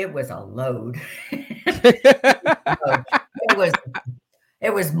give me? It was a load.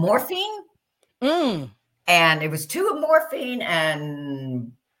 It was morphine. And it was 2 of morphine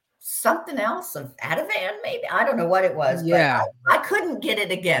and something else of Ativan, maybe. I don't know what it was. Yeah. But I couldn't get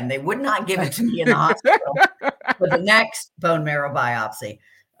it again. They would not give it to me in the hospital for the next bone marrow biopsy.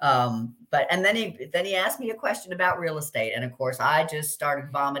 And then he asked me a question about real estate. And of course, I just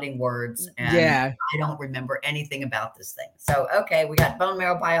started vomiting words and I don't remember anything about this thing. So, okay, we got bone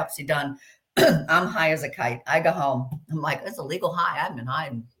marrow biopsy done. I'm high as a kite. I go home. I'm like, it's a legal high. I've been high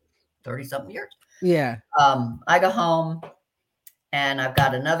in 30 something years. Yeah. I go home and I've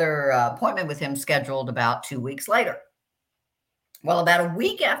got another appointment with him scheduled about 2 weeks later. Well, about a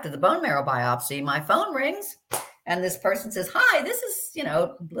week after the bone marrow biopsy, my phone rings. And this person says, hi, this is,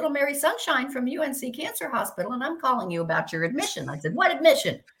 Little Mary Sunshine from UNC Cancer Hospital, and I'm calling you about your admission. I said, what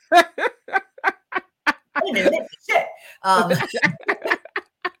admission? I didn't admit shit.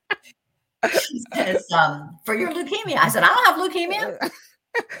 She says, for your leukemia. I said, I don't have leukemia.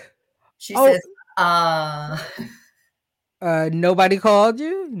 She says, nobody called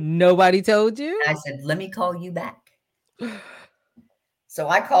you? Nobody told you? I said, let me call you back. So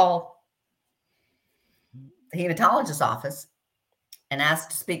I call the hematologist's office and ask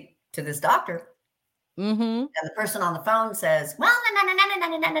to speak to this doctor. Mm-hmm. And the person on the phone says, well,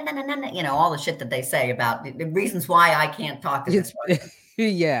 no, all the shit that they say about the reasons why I can't talk to this person.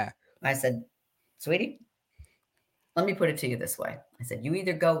 Yeah. I said, sweetie, let me put it to you this way. I said, you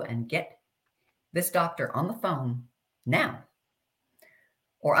either go and get this doctor on the phone now,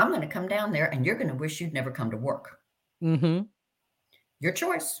 or I'm going to come down there and you're going to wish you'd never come to work. Mm-hmm. Your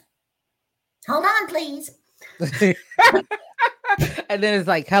choice. Hold on, please. And then it's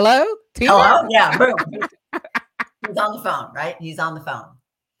like, hello? Tina? Hello? Yeah, boom. He's on the phone, right? He's on the phone.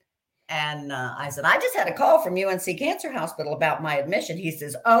 And I said, I just had a call from UNC Cancer Hospital about my admission. He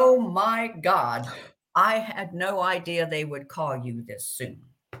says, oh my God, I had no idea they would call you this soon.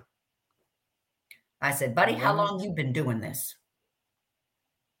 I said, buddy, how long you been doing this?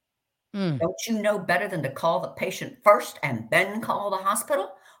 Don't you know better than to call the patient first and then call the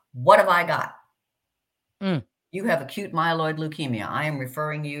hospital? What have I got? You have acute myeloid leukemia. I am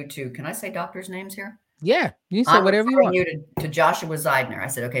referring you to, can I say doctors' names here? Yeah, you say whatever you want. I'm referring you to Joshua Zeidner. I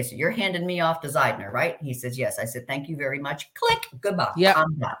said, okay, so you're handing me off to Zeidner, right? He says, yes. I said, thank you very much. Click, goodbye. Yeah.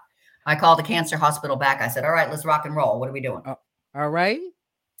 I'm done. I called the cancer hospital back. I said, all right, let's rock and roll. What are we doing? All right.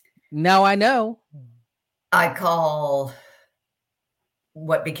 Now I know. I call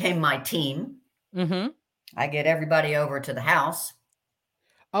what became my team. Mm-hmm. I get everybody over to the house.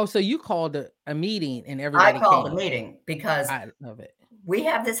 Oh, so you called a meeting and I everybody called a came. meeting because I love it. we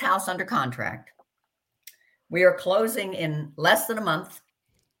have this house under contract. We are closing in less than a month.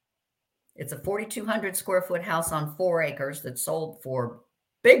 It's a 4,200 square foot house on 4 acres that sold for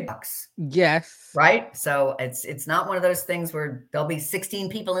big bucks. Yes. Right. So it's not one of those things where there'll be 16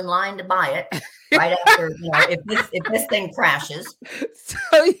 people in line to buy it right after, if this thing crashes.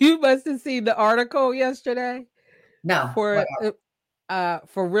 So you must have seen the article yesterday. No. For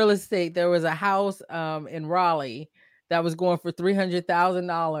real estate, there was a house in Raleigh that was going for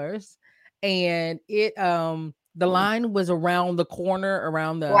 $300,000, and it the line was around the corner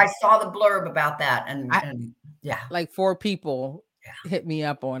around I the. saw the blurb about that, and yeah, like 4 people hit me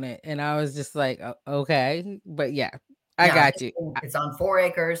up on it, and I was just like, okay, but yeah, I got you. It's on 4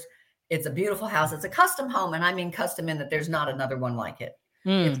 acres. It's a beautiful house. It's a custom home, and I mean custom in that there's not another one like it.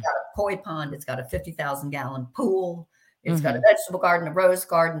 It's got a koi pond. It's got a 50,000-gallon pool. It's got a vegetable garden, a rose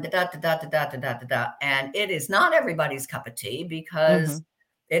garden, and it is not everybody's cup of tea because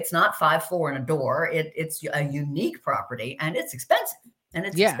it's not 5'4" and a door. It's a unique property, and it's expensive, and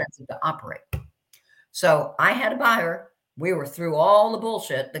it's expensive to operate. So I had a buyer. We were through all the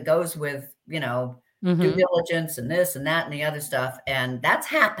bullshit that goes with, due diligence and this and that and the other stuff. And that's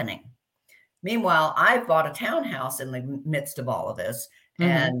happening. Meanwhile, I bought a townhouse in the midst of all of this.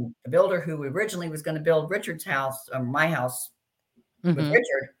 And the builder who originally was going to build Richard's house, or my house with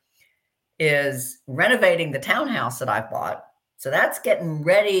Richard, is renovating the townhouse that I've bought. So that's getting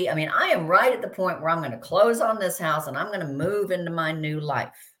ready. I mean, I am right at the point where I'm going to close on this house and I'm going to move into my new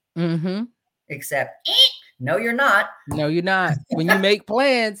life. Except, no, you're not. No, you're not. When you make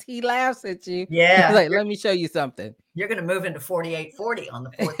plans, he laughs at you. Yeah. He's like, let me show you something. You're going to move into 4840 on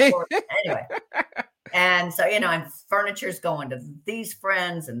the 4th floor. Anyway. And so, and furniture's going to these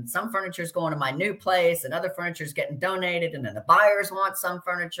friends, and some furniture's going to my new place, and other furniture's getting donated. And then the buyers want some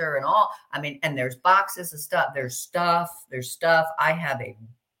furniture and all. I mean, and there's boxes of stuff. There's stuff.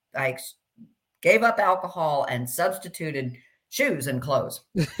 I gave up alcohol and substituted shoes and clothes.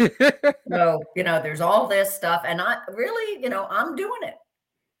 So, there's all this stuff. And I really, I'm doing it.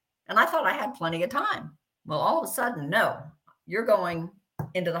 And I thought I had plenty of time. Well, all of a sudden, no, you're going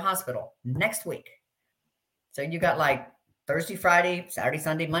into the hospital next week. So you got like Thursday, Friday, Saturday,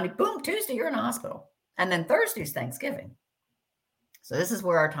 Sunday, Monday, boom, Tuesday, you're in the hospital. And then Thursday's Thanksgiving. So this is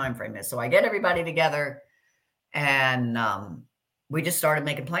where our time frame is. So I get everybody together, and we just started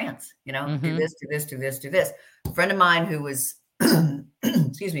making plans, do this, do this, do this, do this. A friend of mine who was,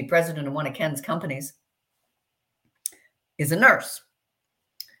 president of one of Ken's companies is a nurse.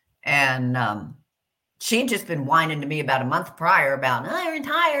 And she'd just been whining to me about a month prior about, I'm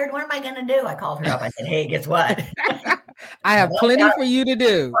retired. What am I going to do? I called her up. I said, hey, guess what? I have plenty for you to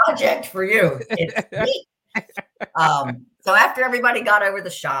do. Project for you. It's me. So after everybody got over the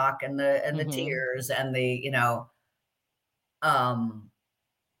shock and the tears and the,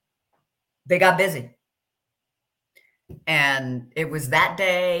 they got busy. And it was that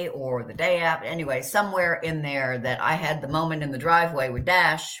day or the day after, anyway, somewhere in there that I had the moment in the driveway with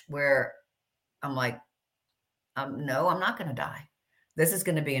Dash where I'm like, no, I'm not going to die. This is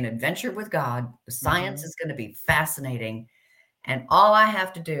going to be an adventure with God. The science is going to be fascinating. And all I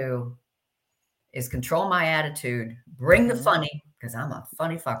have to do is control my attitude, bring the funny, because I'm a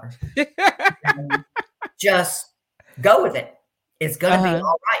funny fucker. And just go with it. It's going to be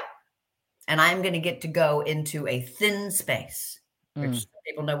all right. And I'm going to get to go into a thin space, which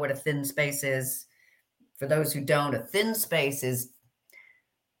people know what a thin space is. For those who don't, a thin space is,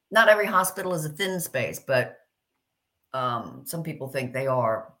 not every hospital is a thin space, but some people think they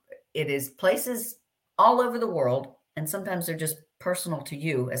are. It is places all over the world, and sometimes they're just personal to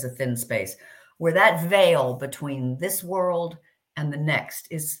you as a thin space, where that veil between this world and the next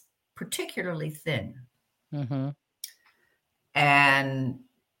is particularly thin. And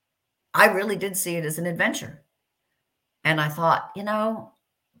I really did see it as an adventure. And I thought,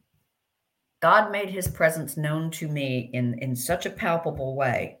 God made his presence known to me in such a palpable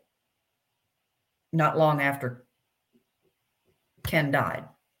way not long after Ken died,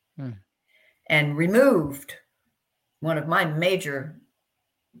 and removed one of my major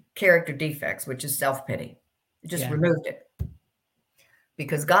character defects, which is self-pity. It just removed it,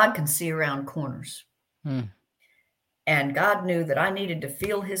 because God can see around corners. And God knew that I needed to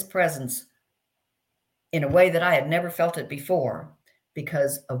feel his presence in a way that I had never felt it before,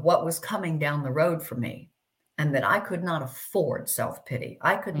 because of what was coming down the road for me, and that I could not afford self-pity.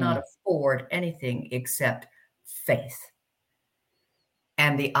 I could not afford anything except faith.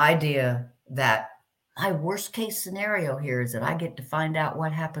 And the idea that my worst case scenario here is that I get to find out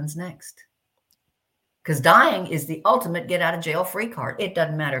what happens next. because dying is the ultimate get out of jail free card. It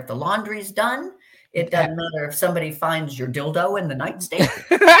doesn't matter if the laundry's done. It doesn't matter if somebody finds your dildo in the nightstand.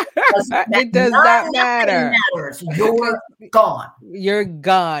 It does not matter. Nothing matters. You're gone. You're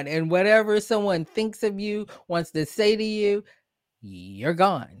gone. And whatever someone thinks of you, wants to say to you, you're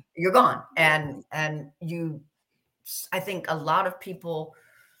gone. You're gone. And I think a lot of people,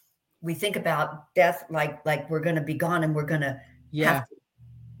 we think about death like we're going to be gone and we're going to have to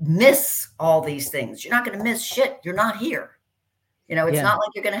miss all these things. You're not going to miss shit. You're not here. It's not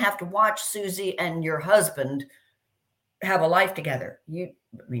like you're going to have to watch Susie and your husband have a life together.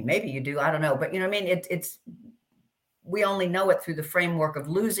 Maybe you do. I don't know. But it's we only know it through the framework of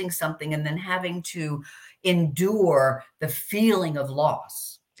losing something and then having to endure the feeling of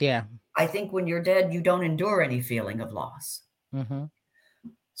loss. Yeah. I think when you're dead, you don't endure any feeling of loss. Mm-hmm.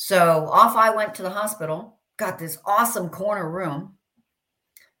 So off I went to the hospital, got this awesome corner room.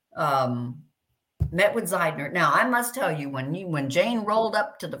 Met with Zeidner. Now, I must tell you, when Jane rolled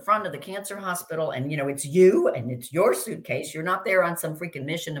up to the front of the cancer hospital and, it's you and it's your suitcase, you're not there on some freaking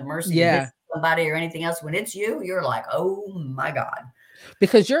mission of mercy to visit somebody or anything else. When it's you, you're like, oh my God.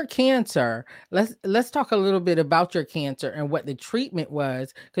 Because your cancer, let's talk a little bit about your cancer and what the treatment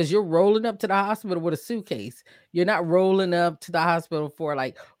was, because you're rolling up to the hospital with a suitcase. You're not rolling up to the hospital for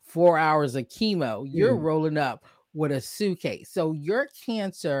like 4 hours of chemo. You're rolling up with a suitcase. So your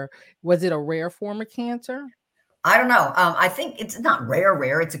cancer, was it a rare form of cancer? I don't know. I think it's not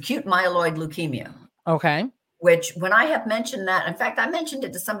rare. It's acute myeloid leukemia. Okay. Which when I have mentioned that, in fact, I mentioned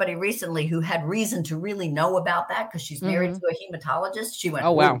it to somebody recently who had reason to really know about that because she's married to a hematologist. She went,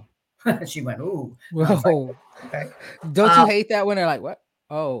 oh, wow. She went, ooh. Whoa. Like, okay. Don't you hate that when they're like, what?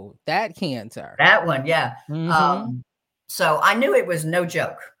 Oh, that cancer. That one. Yeah. So I knew it was no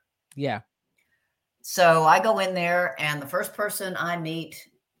joke. Yeah. So I go in there and the first person I meet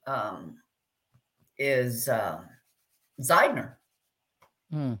is Zeidner.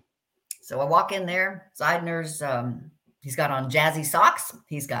 So I walk in there. Zeidner's, he's got on jazzy socks.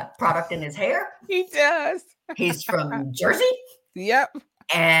 He's got product in his hair. He does. He's from Jersey. Yep.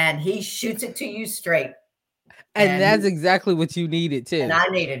 And he shoots it to you straight. And that's exactly what you needed too. And I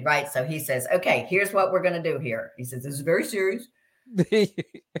needed, right? So he says, okay, here's what we're going to do here. He says, this is very serious.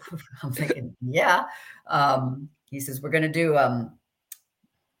 I'm thinking, yeah. He says, we're going to do a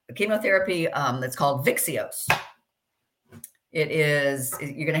chemotherapy that's called Vyxeos. You're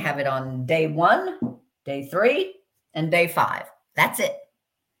going to have it on day 1, day 3, and day 5. That's it.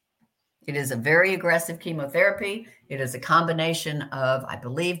 It is a very aggressive chemotherapy. It is a combination of, I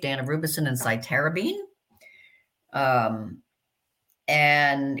believe, daunorubicin and cytarabine.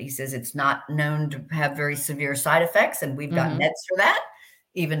 And he says it's not known to have very severe side effects, and we've got meds for that,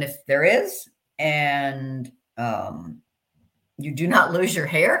 even if there is. And you do not lose your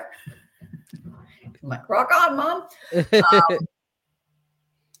hair. I'm like, rock on, Mom.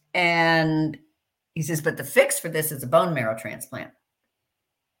 And he says, but the fix for this is a bone marrow transplant.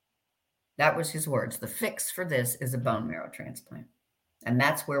 That was his words. The fix for this is a bone marrow transplant. And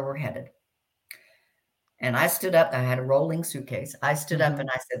that's where we're headed. And I stood up. I had a rolling suitcase. I stood up and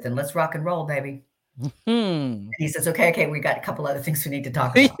I said, then let's rock and roll, baby. And he says, okay, we got a couple other things we need to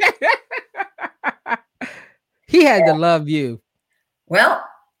talk about. He had to love you. Well,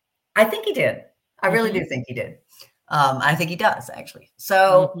 I think he did. I really do think he did. I think he does, actually.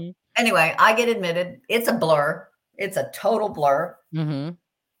 So anyway, I get admitted. It's a blur. It's a total blur.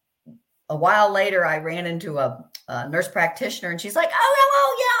 A while later, I ran into a nurse practitioner, and she's like,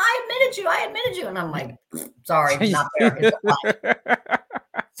 oh, yeah, I admitted you. And I'm like, sorry, not there.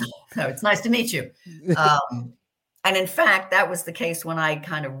 So it's nice to meet you. And in fact, that was the case when I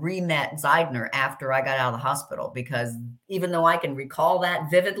kind of re-met Zeidner after I got out of the hospital, because even though I can recall that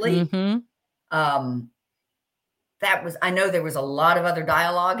vividly, I know there was a lot of other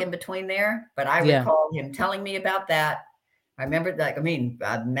dialogue in between there, but I recall him telling me about that. I remember that.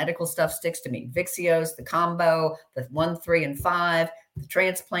 Medical stuff sticks to me. Vyxeos, the combo, the 1, 3, and 5, the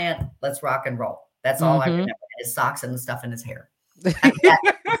transplant. Let's rock and roll. That's all I remember. His socks and the stuff in his hair.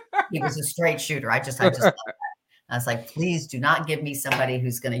 He was a straight shooter. I just love that. I was like, please do not give me somebody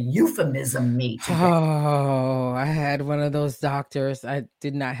who's going to euphemism me. Oh, I had one of those doctors. I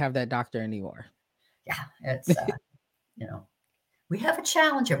did not have that doctor anymore. Yeah, it's we have a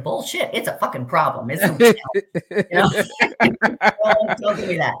challenger. Bullshit. It's a fucking problem. It's don't give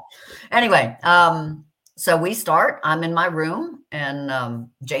me that. Anyway, so we start. I'm in my room, and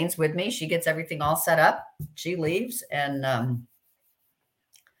Jane's with me. She gets everything all set up. She leaves, and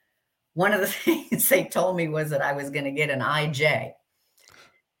one of the things they told me was that I was going to get an IJ.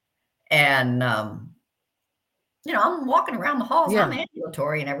 And I'm walking around the halls. I'm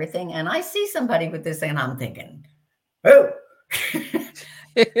ambulatory and everything. And I see somebody with this and I'm thinking, oh,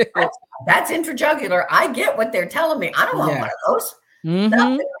 that's intrajugular. I get what they're telling me. I don't want one of those.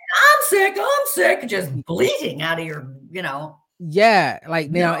 I'm sick, just bleeding out of your, Yeah,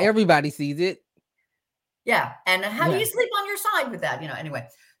 like now everybody sees it. Yeah. And how do you sleep on your side with that? Anyway.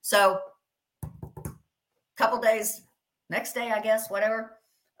 So couple days, next day, I guess, whatever.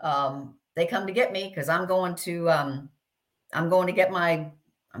 They come to get me because I'm going to VIR to get my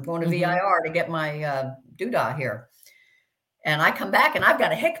doodah here. And I come back and I've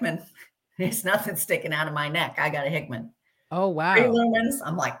got a Hickman. There's nothing sticking out of my neck. I got a Hickman. Oh, wow. 3 lumens.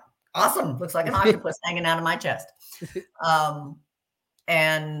 I'm like, awesome. Looks like an octopus hanging out of my chest.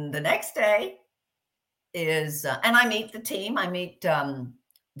 And the next day is, and I meet the team. I meet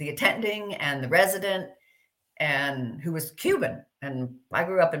the attending and the resident, and who was Cuban. And I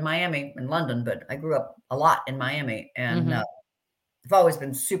grew up in Miami, in London, but I grew up a lot in Miami. And I've always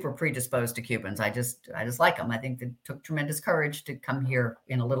been super predisposed to Cubans. I just like them. I think it took tremendous courage to come here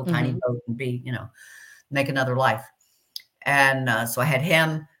in a little tiny boat and be, make another life. And so I had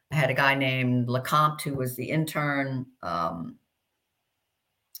him. I had a guy named Lecomte who was the intern.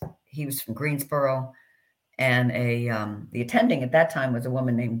 He was from Greensboro. And the attending at that time was a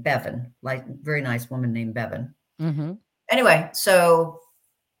woman named Bevan, like very nice woman named Bevan. Anyway, so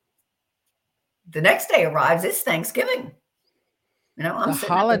the next day arrives. It's Thanksgiving. I'm the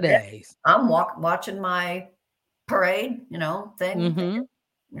holidays. I'm watching my parade, thing.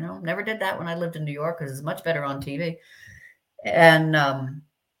 Never did that when I lived in New York because it's much better on TV. And I'm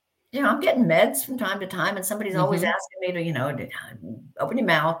getting meds from time to time, and somebody's always asking me to, open your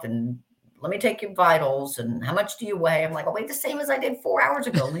mouth and let me take your vitals and how much do you weigh? I'm like, I weigh the same as I did 4 hours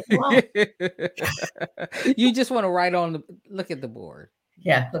ago. Leave me alone. You just want to write on look at the board.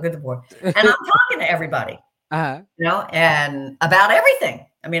 Yeah, look at the board. And I'm talking to everybody, and about everything.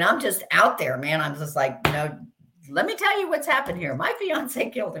 I mean, I'm just out there, man. I'm just like, let me tell you what's happened here. My fiance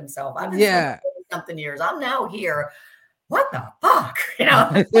killed himself. I've been something years. I'm now here. What the fuck?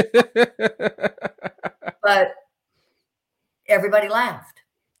 But everybody laughed.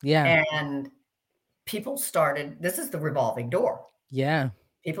 Yeah. And people started, this is the revolving door. Yeah.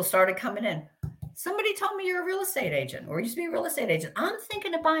 People started coming in. Somebody told me you're a real estate agent or used to be a real estate agent. I'm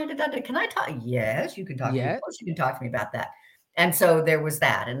thinking of buying a. Can I talk? Yes, you can talk to me. Of course you can talk to me about that. And so there was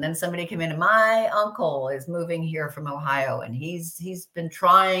that. And then somebody came in and my uncle is moving here from Ohio and he's been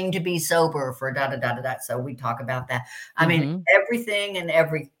trying to be sober for . So we talk about that. I mean, everything and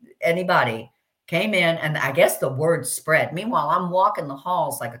anybody came in, and I guess the word spread. Meanwhile, I'm walking the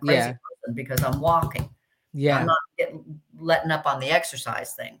halls like a crazy person because I'm walking. Yeah. I'm not letting up on the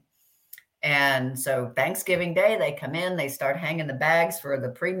exercise thing. And so Thanksgiving Day, they come in, they start hanging the bags for the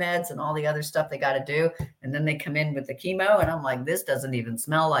pre-meds and all the other stuff they got to do. And then they come in with the chemo. And I'm like, this doesn't even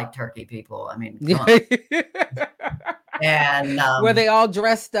smell like turkey, people. I mean, come on. And were they all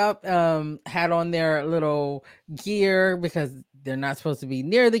dressed up, had on their little gear because they're not supposed to be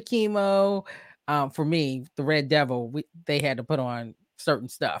near the chemo? For me, the Red Devil, they had to put on certain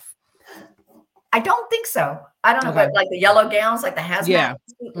stuff. I don't think so. I don't know what, like the yellow gowns, like the hazmat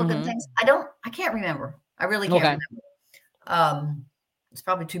looking things. I can't remember. I really can't remember. It's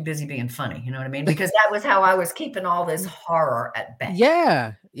probably too busy being funny. You know what I mean? Because that was how I was keeping all this horror at bay.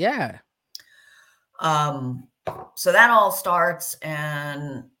 Yeah. Yeah. So that all starts,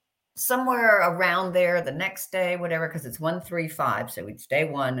 and somewhere around there, the next day, whatever, because it's 1-3-5. So it's day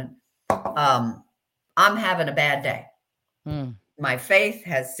one. I'm having a bad day. My faith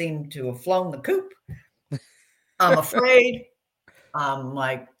has seemed to have flown the coop. I'm afraid. I'm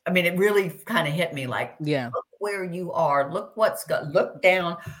like, I mean, it really kind of hit me like, look where you are. Look look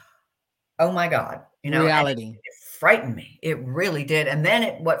down. Oh my God. Reality. It frightened me. It really did. And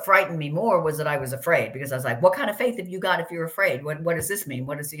then what frightened me more was that I was afraid, because I was like, what kind of faith have you got if you're afraid? What does this mean?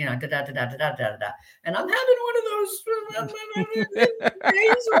 What is, da, da, da, da, da, da, da. And I'm having one of those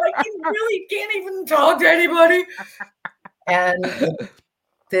days where I really can't even talk to anybody. And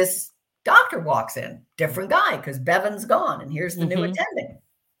this doctor walks in, different guy, because Bevan's gone. And here's the new attending.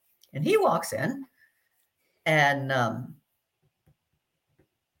 And he walks in and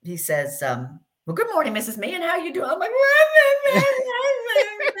he says, well, good morning, Mrs. Meehan. How you doing? I'm like, I'm having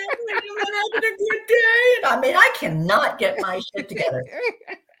a good day. And I mean, I cannot get my shit together.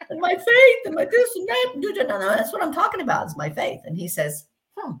 And my faith and my this and that. No, that's what I'm talking about, is my faith. And he says,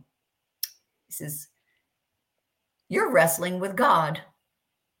 he says, you're wrestling with God.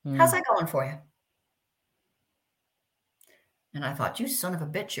 How's that going for you? And I thought, you son of a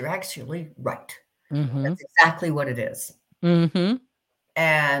bitch, you're actually right. That's exactly what it is.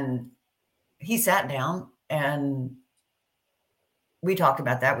 And he sat down and we talked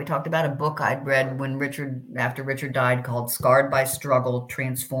about that. We talked about a book I'd read after Richard died, called Scarred by Struggle,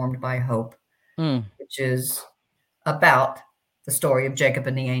 Transformed by Hope, which is about the story of Jacob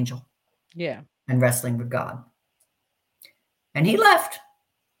and the angel. Yeah. And wrestling with God. And he left.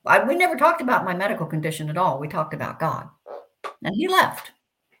 We never talked about my medical condition at all. We talked about God. And he left.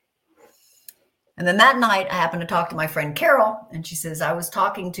 And then that night, I happened to talk to my friend Carol, and she says, I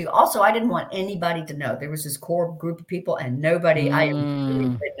didn't want anybody to know. There was this core group of people, and nobody, I am really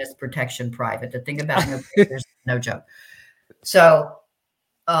witness protection private. The thing about no pictures, no joke. So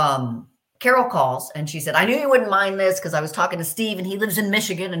Carol calls, and she said, I knew you wouldn't mind this because I was talking to Steve, and he lives in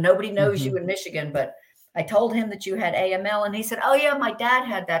Michigan, and nobody knows you in Michigan, but I told him that you had AML, and he said, oh yeah, my dad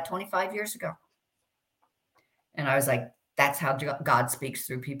had that 25 years ago. And I was like, that's how God speaks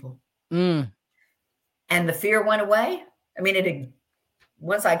through people. And the fear went away. I mean,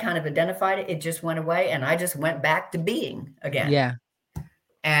 once I kind of identified it, it just went away, and I just went back to being again. Yeah.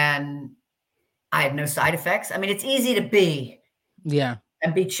 And I had no side effects. I mean, it's easy to be. Yeah.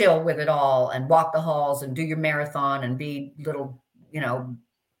 And be chill with it all, and walk the halls, and do your marathon, and be little,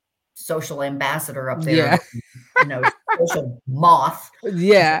 social ambassador up there. Yeah. Social moth.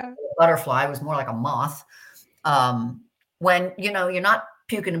 Yeah. Butterfly was more like a moth. When, you're not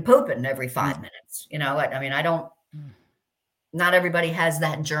puking and pooping every 5 minutes, I mean, not everybody has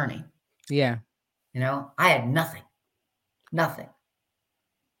that journey. Yeah. I had nothing,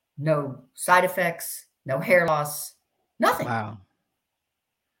 no side effects, no hair loss, nothing. Wow.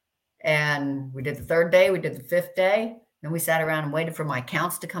 And we did the 3rd day, we did the 5th day. Then we sat around and waited for my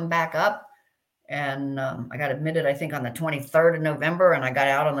counts to come back up. And I got admitted, I think, on the 23rd of November, and I got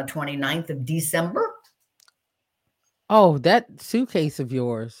out on the 29th of December. Oh, that suitcase of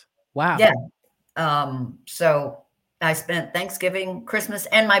yours. Wow. Yeah. So I spent Thanksgiving, Christmas,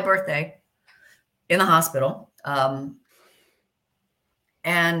 and my birthday in the hospital.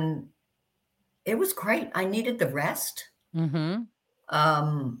 And it was great. I needed the rest.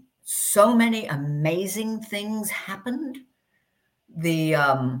 So many amazing things happened. The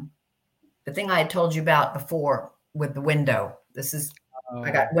thing I had told you about before with the window.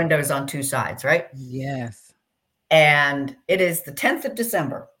 I got windows on 2 sides, right? Yes. And it is the 10th of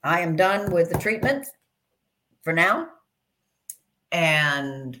December. I am done with the treatment for now.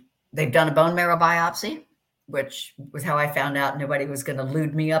 And they've done a bone marrow biopsy, which was how I found out nobody was going to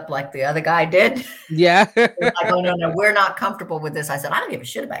lewd me up like the other guy did. Yeah. Like, oh, no, we're not comfortable with this. I said, I don't give a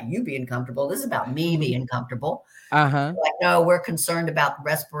shit about you being comfortable. This is about me being comfortable. Like, no, we're concerned about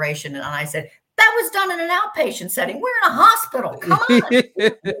respiration. And I said, that was done in an outpatient setting. We're in a hospital. Come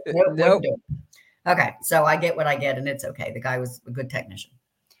on. Nope. Okay. So I get what I get, and it's okay. The guy was a good technician.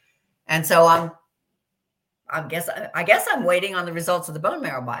 And so I guess I'm waiting on the results of the bone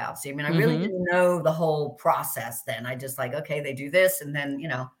marrow biopsy. I mean, I really didn't know the whole process then. I just like, okay, they do this, and then,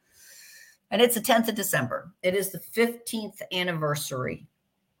 and it's the 10th of December. It is the 15th anniversary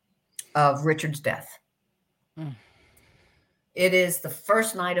of Richard's death. It is the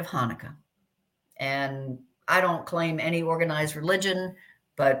first night of Hanukkah. And I don't claim any organized religion,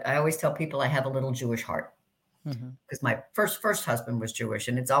 but I always tell people I have a little Jewish heart because my first husband was Jewish,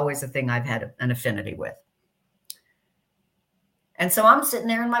 and it's always a thing I've had an affinity with. And so I'm sitting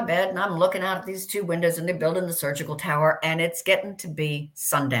there in my bed, and I'm looking out at these 2 windows, and they're building the surgical tower, and it's getting to be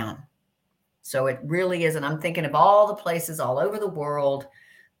sundown. So it really is. And I'm thinking of all the places all over the world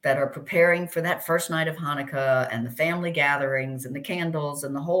that are preparing for that first night of Hanukkah, and the family gatherings and the candles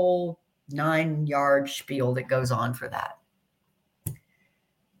and the whole 9-yard spiel that goes on for that.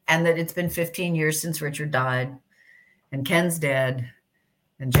 And that it's been 15 years since Richard died, and Ken's dead,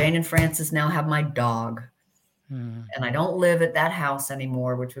 and Jane and Francis now have my dog. And I don't live at that house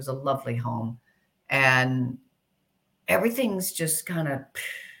anymore, which was a lovely home. And everything's just kind of,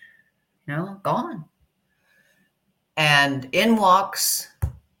 gone. And in walks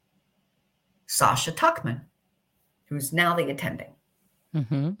Sasha Tuckman, who's now the attending.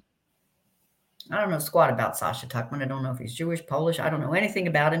 I don't know squat about Sasha Tuckman. I don't know if he's Jewish, Polish. I don't know anything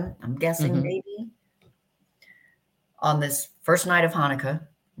about him. I'm guessing maybe. On this first night of Hanukkah,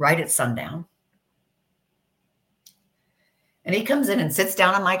 right at sundown. And he comes in and sits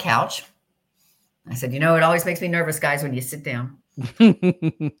down on my couch. I said, it always makes me nervous, guys, when you sit down.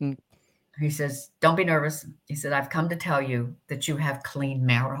 He says, don't be nervous. He said, I've come to tell you that you have clean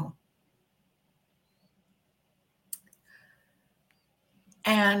marrow.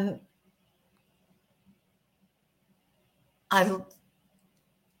 And I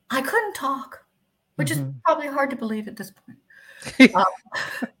couldn't talk, which is probably hard to believe at this point.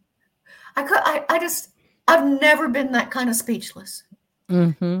 I've never been that kind of speechless.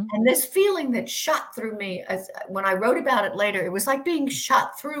 Mm-hmm. And this feeling that shot through me, as when I wrote about it later, it was like being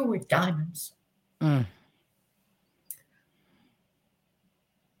shot through with diamonds. Mm.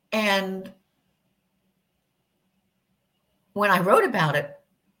 And when I wrote about it,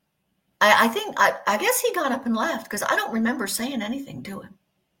 I guess he got up and left because I don't remember saying anything to him.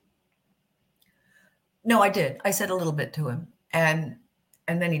 No, I did. I said a little bit to him, and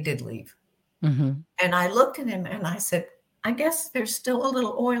then he did leave. Mm-hmm. And I looked at him and I said, I guess there's still a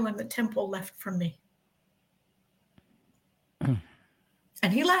little oil in the temple left for me. Mm.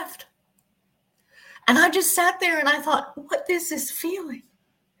 And he left. And I just sat there and I thought, what is this feeling?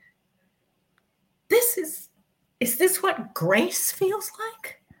 Is this what grace feels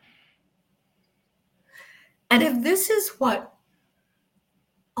like? And if this is what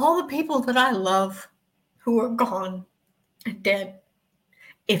all the people that I love who are gone and dead,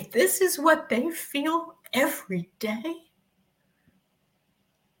 if this is what they feel every day,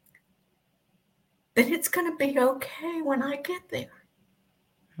 then it's going to be okay when I get there.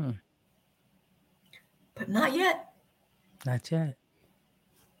 But not yet. Not yet.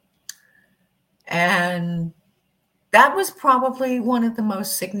 And that was probably one of the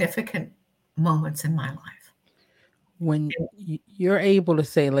most significant moments in my life. When you're able to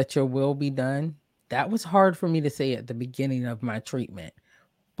say, let your will be done, that was hard for me to say at the beginning of my treatment.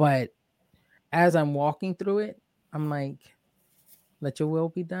 But as I'm walking through it, I'm like, let your will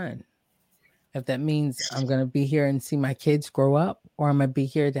be done. If that means I'm going to be here and see my kids grow up, or I'm going to be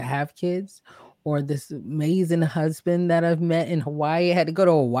here to have kids, or this amazing husband that I've met in Hawaii, I had to go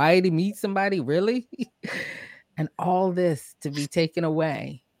to Hawaii to meet somebody, really? And all this to be taken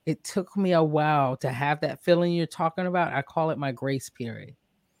away. It took me a while to have that feeling you're talking about. I call it my grace period.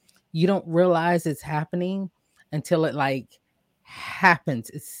 You don't realize it's happening until it like happens.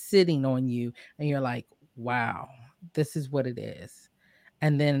 It's sitting on you and you're like, wow, this is what it is.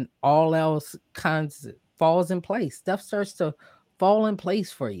 And then all else kinds falls in place. Stuff starts to fall in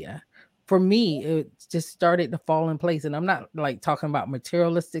place for you. For me, it just started to fall in place. And I'm not like talking about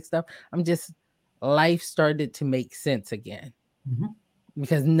materialistic stuff. I'm just life started to make sense again. Mm-hmm.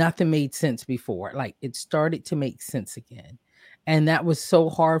 Because nothing made sense before. Like it started to make sense again. And that was so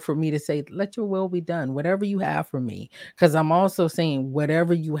hard for me to say, let your will be done, whatever you have for me. Because I'm also saying,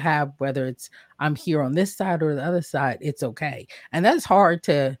 whatever you have, whether it's I'm here on this side or the other side, it's okay. And that's hard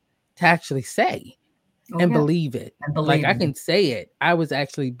to actually say and believe it. Like I can say it. I was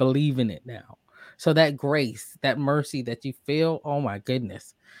actually believing it now. So that grace, that mercy that you feel, oh my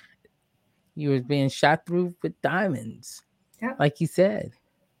goodness. You was being shot through with diamonds. Yeah. Like you said.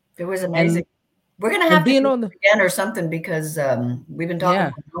 It was amazing. We're going to have to do it again or something because we've been talking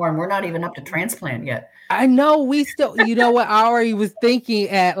about more and we're not even up to transplant yet. I know we still, you know what, I already was thinking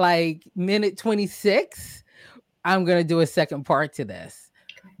at like minute 26, I'm going to do a second part to this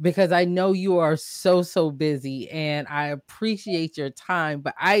because I know you are so busy and I appreciate your time.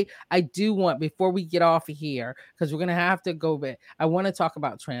 But I do want, before we get off of here, because we're going to have to go back, I want to talk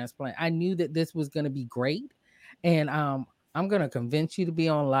about transplant. I knew that this was going to be great. And I'm going to convince you to be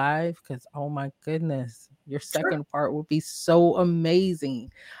on live because, oh my goodness, your second part will be so amazing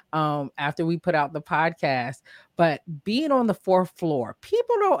after we put out the podcast. But being on the 4th floor,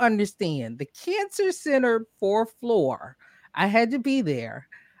 people don't understand the cancer center 4th floor. I had to be there.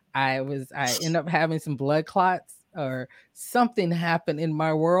 I ended up having some blood clots or something happened in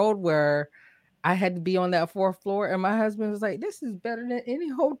my world where I had to be on that 4th floor. And my husband was like, this is better than any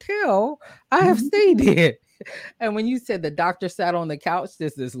hotel I have stayed in. And when you said the doctor sat on the couch,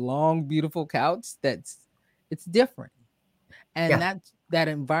 there's this long, beautiful couch it's different. And that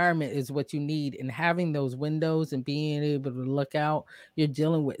environment is what you need. And having those windows and being able to look out, you're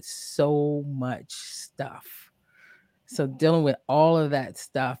dealing with so much stuff. So dealing with all of that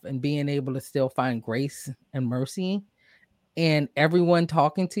stuff and being able to still find grace and mercy and everyone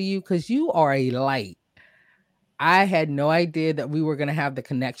talking to you because you are a light. I had no idea that we were going to have the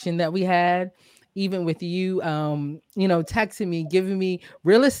connection that we had, even with you, texting me, giving me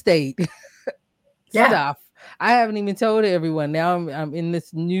real estate stuff. I haven't even told everyone. Now I'm in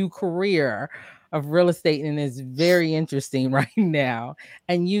this new career of real estate and it's very interesting right now.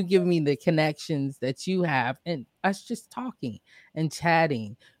 And you give me the connections that you have and us just talking and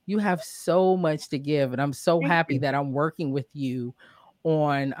chatting. You have so much to give. And I'm so happy that I'm working with you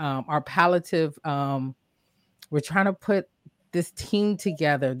on our palliative. We're trying to put this team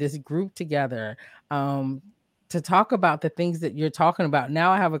together, this group together, to talk about the things that you're talking about.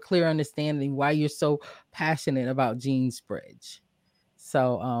 Now I have a clear understanding why you're so passionate about GenesBridge.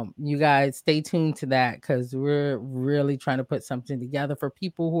 So you guys stay tuned to that because we're really trying to put something together for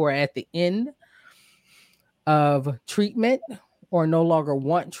people who are at the end of treatment or no longer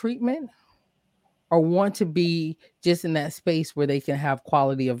want treatment or want to be just in that space where they can have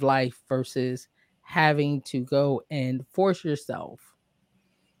quality of life versus having to go and force yourself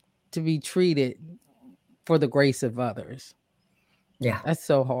to be treated for the grace of others. Yeah. That's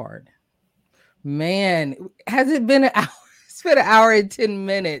so hard. Man, has it been an hour? It's been an hour and 10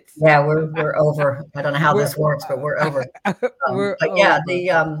 minutes. Yeah, we're over. I don't know how this works, but we're over. We're but yeah,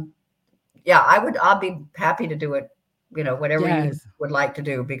 over. I'll be happy to do it, whatever you Yes. would like to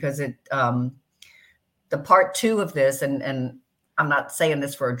do, because the part 2 of this, and I'm not saying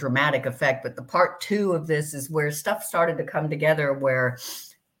this for a dramatic effect, but the part 2 of this is where stuff started to come together where,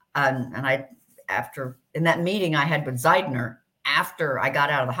 and I, after in that meeting I had with Zeidner after I got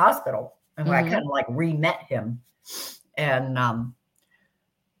out of the hospital, and where I kind of like re-met him. And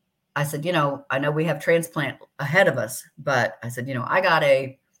I said, I know we have transplant ahead of us, but I said, I got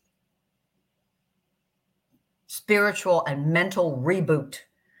a spiritual and mental reboot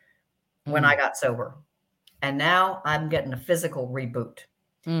when I got sober. And now I'm getting a physical reboot.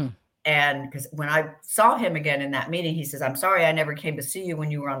 And because when I saw him again in that meeting, he says, I'm sorry I never came to see you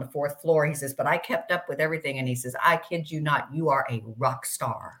when you were on the 4th floor. He says, but I kept up with everything. And he says, I kid you not, you are a rock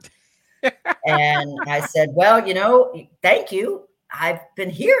star. And I said, well, thank you. I've been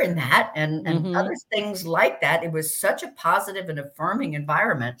hearing that and other things like that. It was such a positive and affirming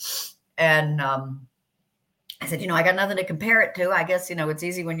environment. And I said, I got nothing to compare it to. I guess, it's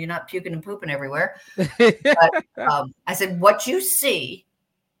easy when you're not puking and pooping everywhere. But I said, what you see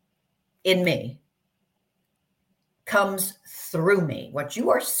in me comes through me. What you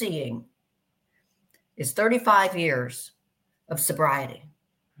are seeing is 35 years of sobriety.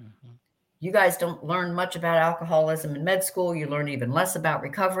 You guys don't learn much about alcoholism in med school. You learn even less about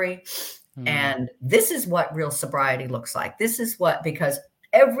recovery. And this is what real sobriety looks like. This is because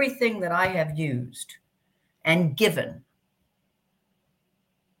everything that I have used and given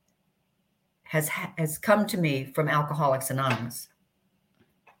has come to me from Alcoholics Anonymous.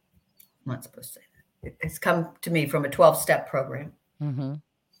 I'm not supposed to say that. It's come to me from a 12-step program. And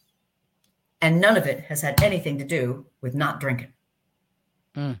none of it has had anything to do with not drinking.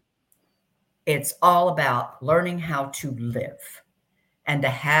 It's all about learning how to live and to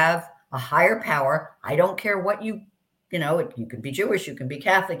have a higher power. I don't care what you can be Jewish, you can be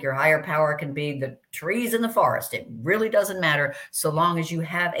Catholic, your higher power can be the trees in the forest. It really doesn't matter so long as you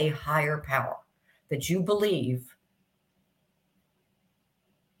have a higher power that you believe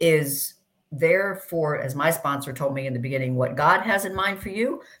is there for, as my sponsor told me in the beginning, what God has in mind for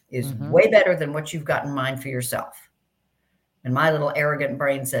you is way better than what you've got in mind for yourself. And my little arrogant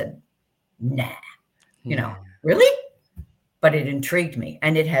brain said, nah, really? But it intrigued me,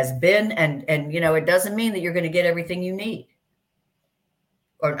 and it has been, and it doesn't mean that you're going to get everything you need.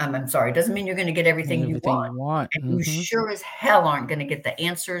 Or I'm sorry, it doesn't mean you're going to get everything you want. And you sure as hell aren't going to get the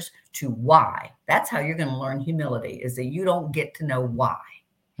answers to why. That's how you're going to learn humility, is that you don't get to know why.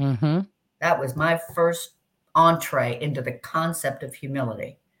 That was my first entree into the concept of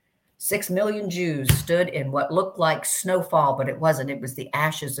humility. 6 million Jews stood in what looked like snowfall, but it wasn't. It was the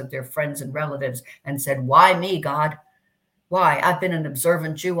ashes of their friends and relatives, and said, why me, God? Why? I've been an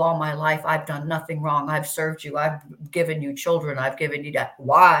observant Jew all my life. I've done nothing wrong. I've served you. I've given you children. I've given you that.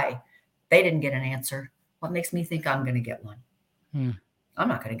 Why? They didn't get an answer. What makes me think I'm going to get one? I'm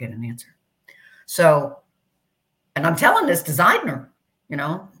not going to get an answer. So, and I'm telling this to Zeidner,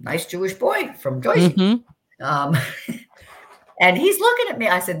 nice Jewish boy from Jersey. And he's looking at me.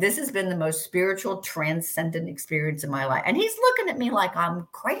 I said, this has been the most spiritual, transcendent experience in my life. And he's looking at me like I'm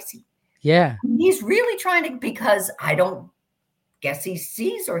crazy. Yeah. He's really trying to, because I don't guess he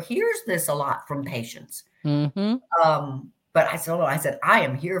sees or hears this a lot from patients. But I said, I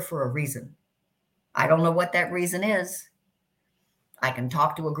am here for a reason. I don't know what that reason is. I can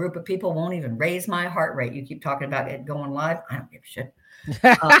talk to a group of people, won't even raise my heart rate. You keep talking about it going live. I don't give a shit.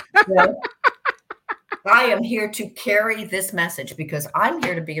 I am here to carry this message because I'm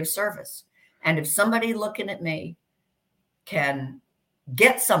here to be of service. And if somebody looking at me can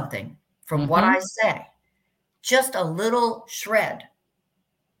get something from what I say, just a little shred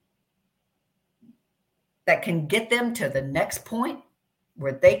that can get them to the next point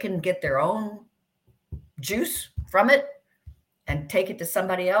where they can get their own juice from it and take it to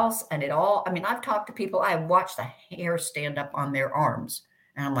somebody else. And I've talked to people, I watched the hair stand up on their arms,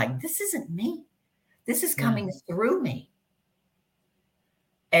 and I'm like, this isn't me. This is coming through me.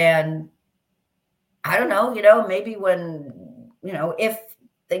 And I don't know, maybe when, if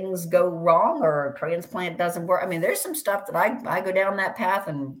things go wrong or a transplant doesn't work. There's some stuff that I go down that path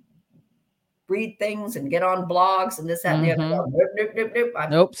and read things and get on blogs and this, that, and the other.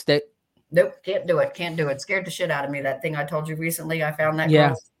 Nope. Stay. Nope, can't do it. Can't do it. Scared the shit out of me. That thing I told you recently, I found that Yeah.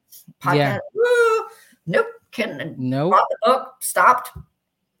 girl's podcast. Woo! Nope. Nope. Bought the book, stopped.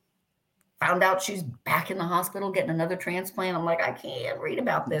 Found out she's back in the hospital getting another transplant. I'm like, I can't read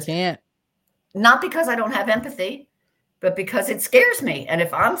about this. Can't. Not because I don't have empathy, but because it scares me. And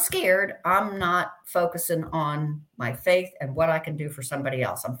if I'm scared, I'm not focusing on my faith and what I can do for somebody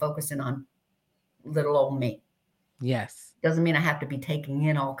else. I'm focusing on little old me. Yes. Doesn't mean I have to be taking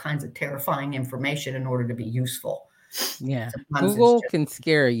in all kinds of terrifying information in order to be useful. Yeah. Sometimes Google can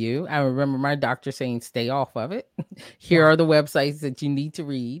scare you. I remember my doctor saying, stay off of it. Here are the websites that you need to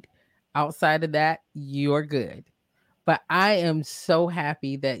read. Outside of that, you're good. But I am so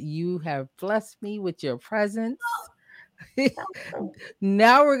happy that you have blessed me with your presence.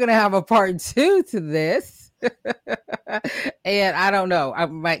 Now we're going to have a part 2 to this. And I don't know, I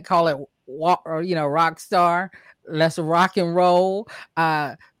might call it, rock star. Let's rock and roll.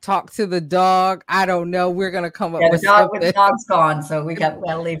 Talk to the dog. I don't know. We're going to come up with something. The dog's gone, so we got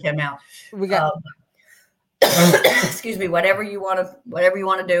to leave him out. We got excuse me, whatever you want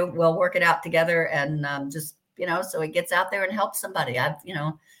to do, we'll work it out together, and just, so it gets out there and helps somebody.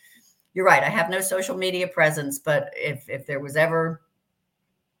 You're right. I have no social media presence, but if there was ever,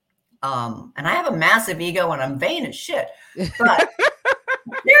 and I have a massive ego and I'm vain as shit, but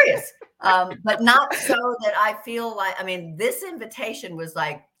serious, but not so that I feel like, this invitation was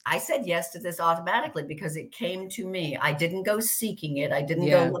like, I said yes to this automatically because it came to me. I didn't go seeking it. I didn't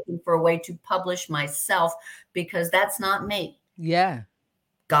go looking for a way to publish myself because that's not me. Yeah.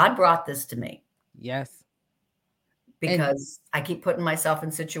 God brought this to me. Yes. Because I keep putting myself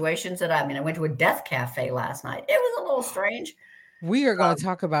in situations that I went to a death cafe last night. It was a little strange. We are going to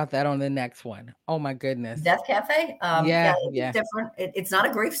talk about that on the next one. Oh my goodness. Death cafe? It's different. It's not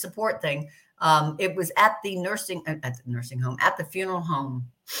a grief support thing. It was at the nursing home, at the funeral home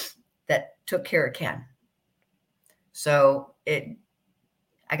that took care of Ken. So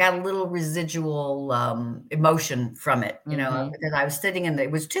I got a little residual emotion from it, because I was sitting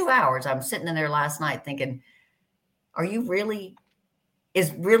it was 2 hours. I was sitting in there last night thinking,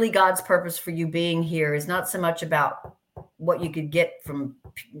 is really God's purpose for you being here is not so much about what you could get for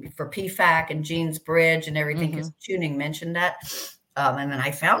PFAC and Jean's Bridge and everything, because Tuning mentioned that. And then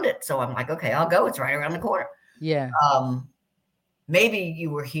I found it. So I'm like, okay, I'll go. It's right around the corner. Yeah. Maybe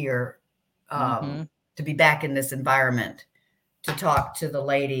you were here to be back in this environment to talk to the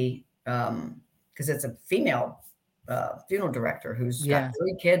lady, because it's a female funeral director who's got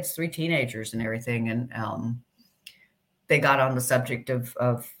 3 kids, 3 teenagers and everything. And they got on the subject of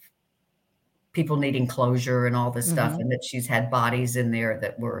people needing closure and all this stuff, and that she's had bodies in there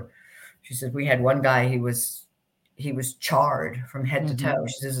she said, we had one guy, he was charred from head to toe.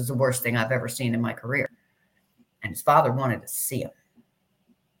 She says, this is the worst thing I've ever seen in my career. And his father wanted to see him.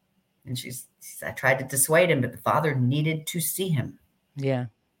 And she said, I tried to dissuade him, but the father needed to see him. Yeah.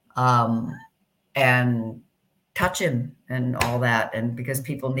 And touch him and all that. And because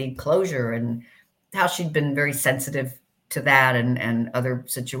people need closure, and how she'd been very sensitive to that and other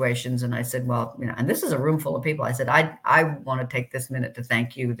situations. And I said, well, and this is a room full of people. I said, I want to take this minute to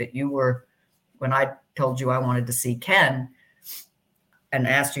thank you that you were, when I told you I wanted to see Ken and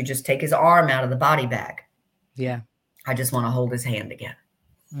asked you just take his arm out of the body bag. Yeah. I just want to hold his hand again.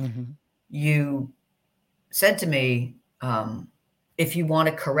 Mm-hmm. You said to me, if you want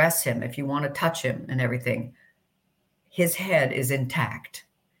to caress him, if you want to touch him and everything, his head is intact.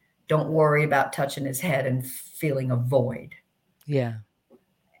 Don't worry about touching his head and feeling a void. Yeah.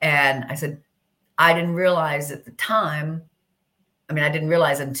 And I said, I didn't realize at the time, I didn't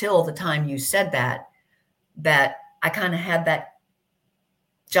realize until the time you said that I kind of had that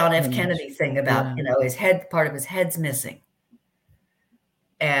John F. Kennedy thing about, his head, part of his head's missing.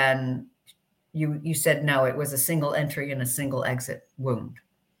 And you said, no, it was a single entry and a single exit wound.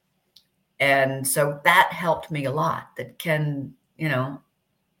 And so that helped me a lot, that Ken,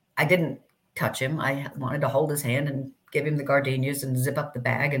 I didn't touch him. I wanted to hold his hand and give him the gardenias and zip up the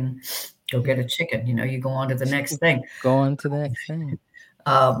bag and go get a chicken. You go on to the next thing. Go on to the next thing.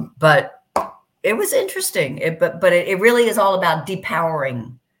 But it was interesting. But it really is all about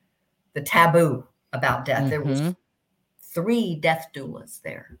depowering the taboo about death. There was 3 death doulas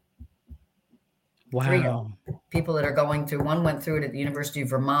there. Wow. 3 people that are going through. One went through it at the University of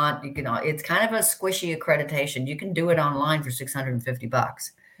Vermont. It's kind of a squishy accreditation. You can do it online for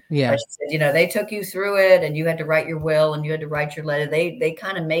 $650. Yeah. But she said, they took you through it and you had to write your will and you had to write your letter. They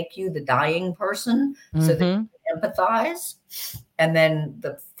kind of make you the dying person so that you can empathize. And then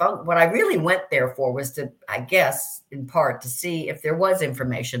what I really went there for was to, I guess, in part, to see if there was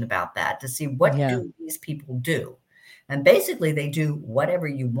information about that, to see what do these people do. And basically they do whatever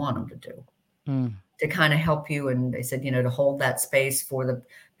you want them to do to kind of help you. And they said, to hold that space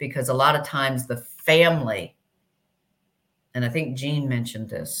because a lot of times the family, and I think Jean mentioned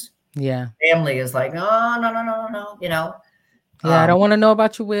this. Yeah. Family is like, oh, no. Yeah, I don't want to know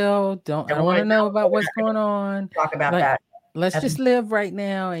about your will. I don't want to know about what's going on. Talk about that. Let's just live right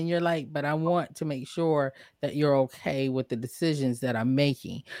now. And you're like, but I want to make sure that you're okay with the decisions that I'm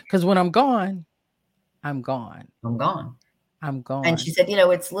making. Because when I'm gone, I'm gone. I'm gone. I'm gone. And she said,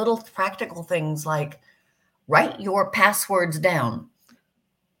 it's little practical things like write your passwords down.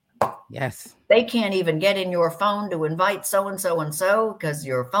 Yes. They can't even get in your phone to invite so-and-so and so because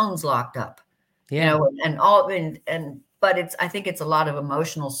your phone's locked up. Yeah. But I think it's a lot of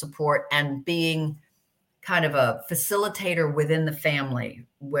emotional support and being kind of a facilitator within the family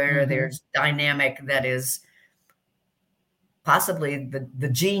where there's dynamic that is possibly the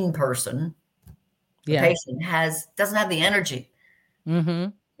gene person, the patient doesn't have the energy,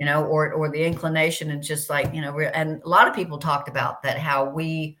 or the inclination, and just like, and a lot of people talked about that, how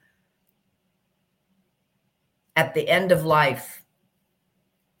we, at the end of life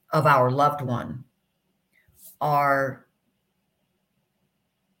of our loved one, are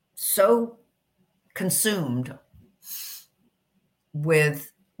so consumed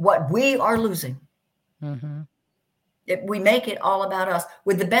with what we are losing. We make it all about us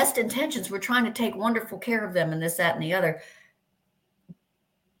with the best intentions. We're trying to take wonderful care of them and this, that, and the other.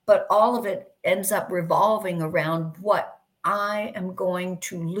 But all of it ends up revolving around what I am going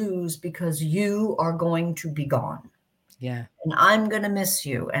to lose because you are going to be gone. Yeah. And I'm going to miss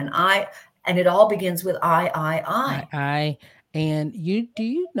you. And it all begins with I. And do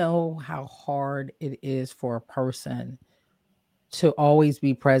you know how hard it is for a person to always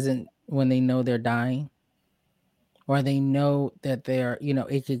be present when they know they're dying? Or they know that they're,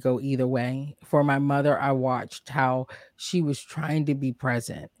 it could go either way. For my mother, I watched how she was trying to be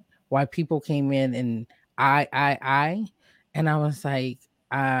present while people came in and and I was like,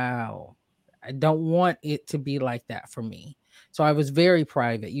 oh, I don't want it to be like that for me. So I was very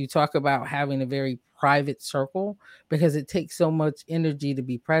private. You talk about having a very private circle because it takes so much energy to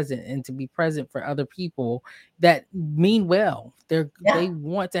be present and to be present for other people that mean well. They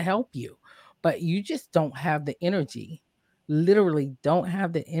want to help you, but you just don't have the energy. Literally don't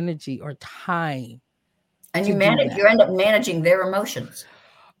have the energy or time. And you end up managing their emotions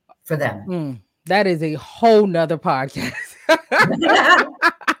for them. That is a whole nother podcast.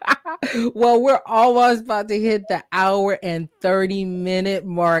 Well, we're almost about to hit the hour and 30-minute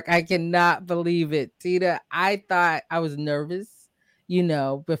mark. I cannot believe it. Tina, I thought I was nervous,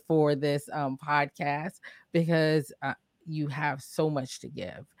 before this podcast because you have so much to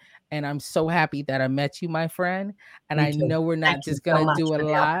give. And I'm so happy that I met you, my friend. And I know we're not just going to do it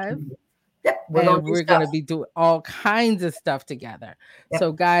live. Yep, we're going to be doing all kinds of stuff together. Yep.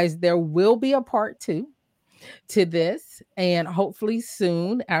 So guys, there will be a part 2 to this, and hopefully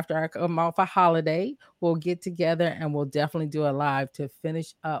soon after I come off a holiday, we'll get together and we'll definitely do a live to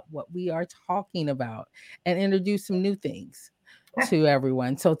finish up what we are talking about and introduce some new things to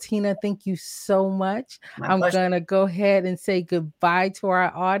everyone. So Tina, thank you so much. I'm going to go ahead and say goodbye to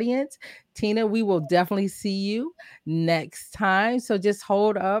our audience. Tina, we will definitely see you next time. So just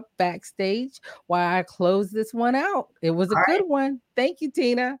hold up backstage while I close this one out. It was a good one. Thank you,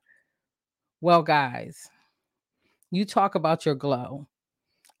 Tina. Well, guys, you talk about your glow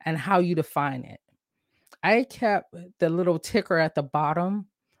and how you define it. I kept the little ticker at the bottom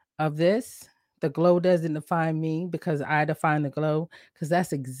of this. The glow doesn't define me because I define the glow, because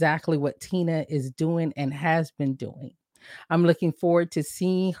that's exactly what Tina is doing and has been doing. I'm looking forward to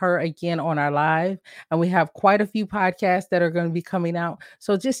seeing her again on our live. And we have quite a few podcasts that are going to be coming out.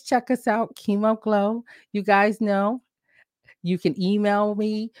 So just check us out, Chemo Glow. You guys know you can email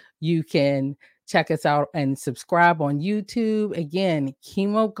me. You can check us out and subscribe on YouTube. Again,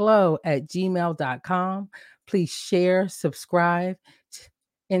 chemoglow@gmail.com. Please share, subscribe,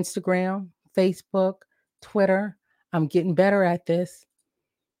 Instagram, Facebook, Twitter. I'm getting better at this.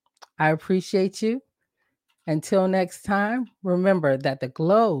 I appreciate you. Until next time, remember that the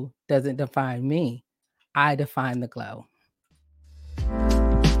glow doesn't define me. I define the glow.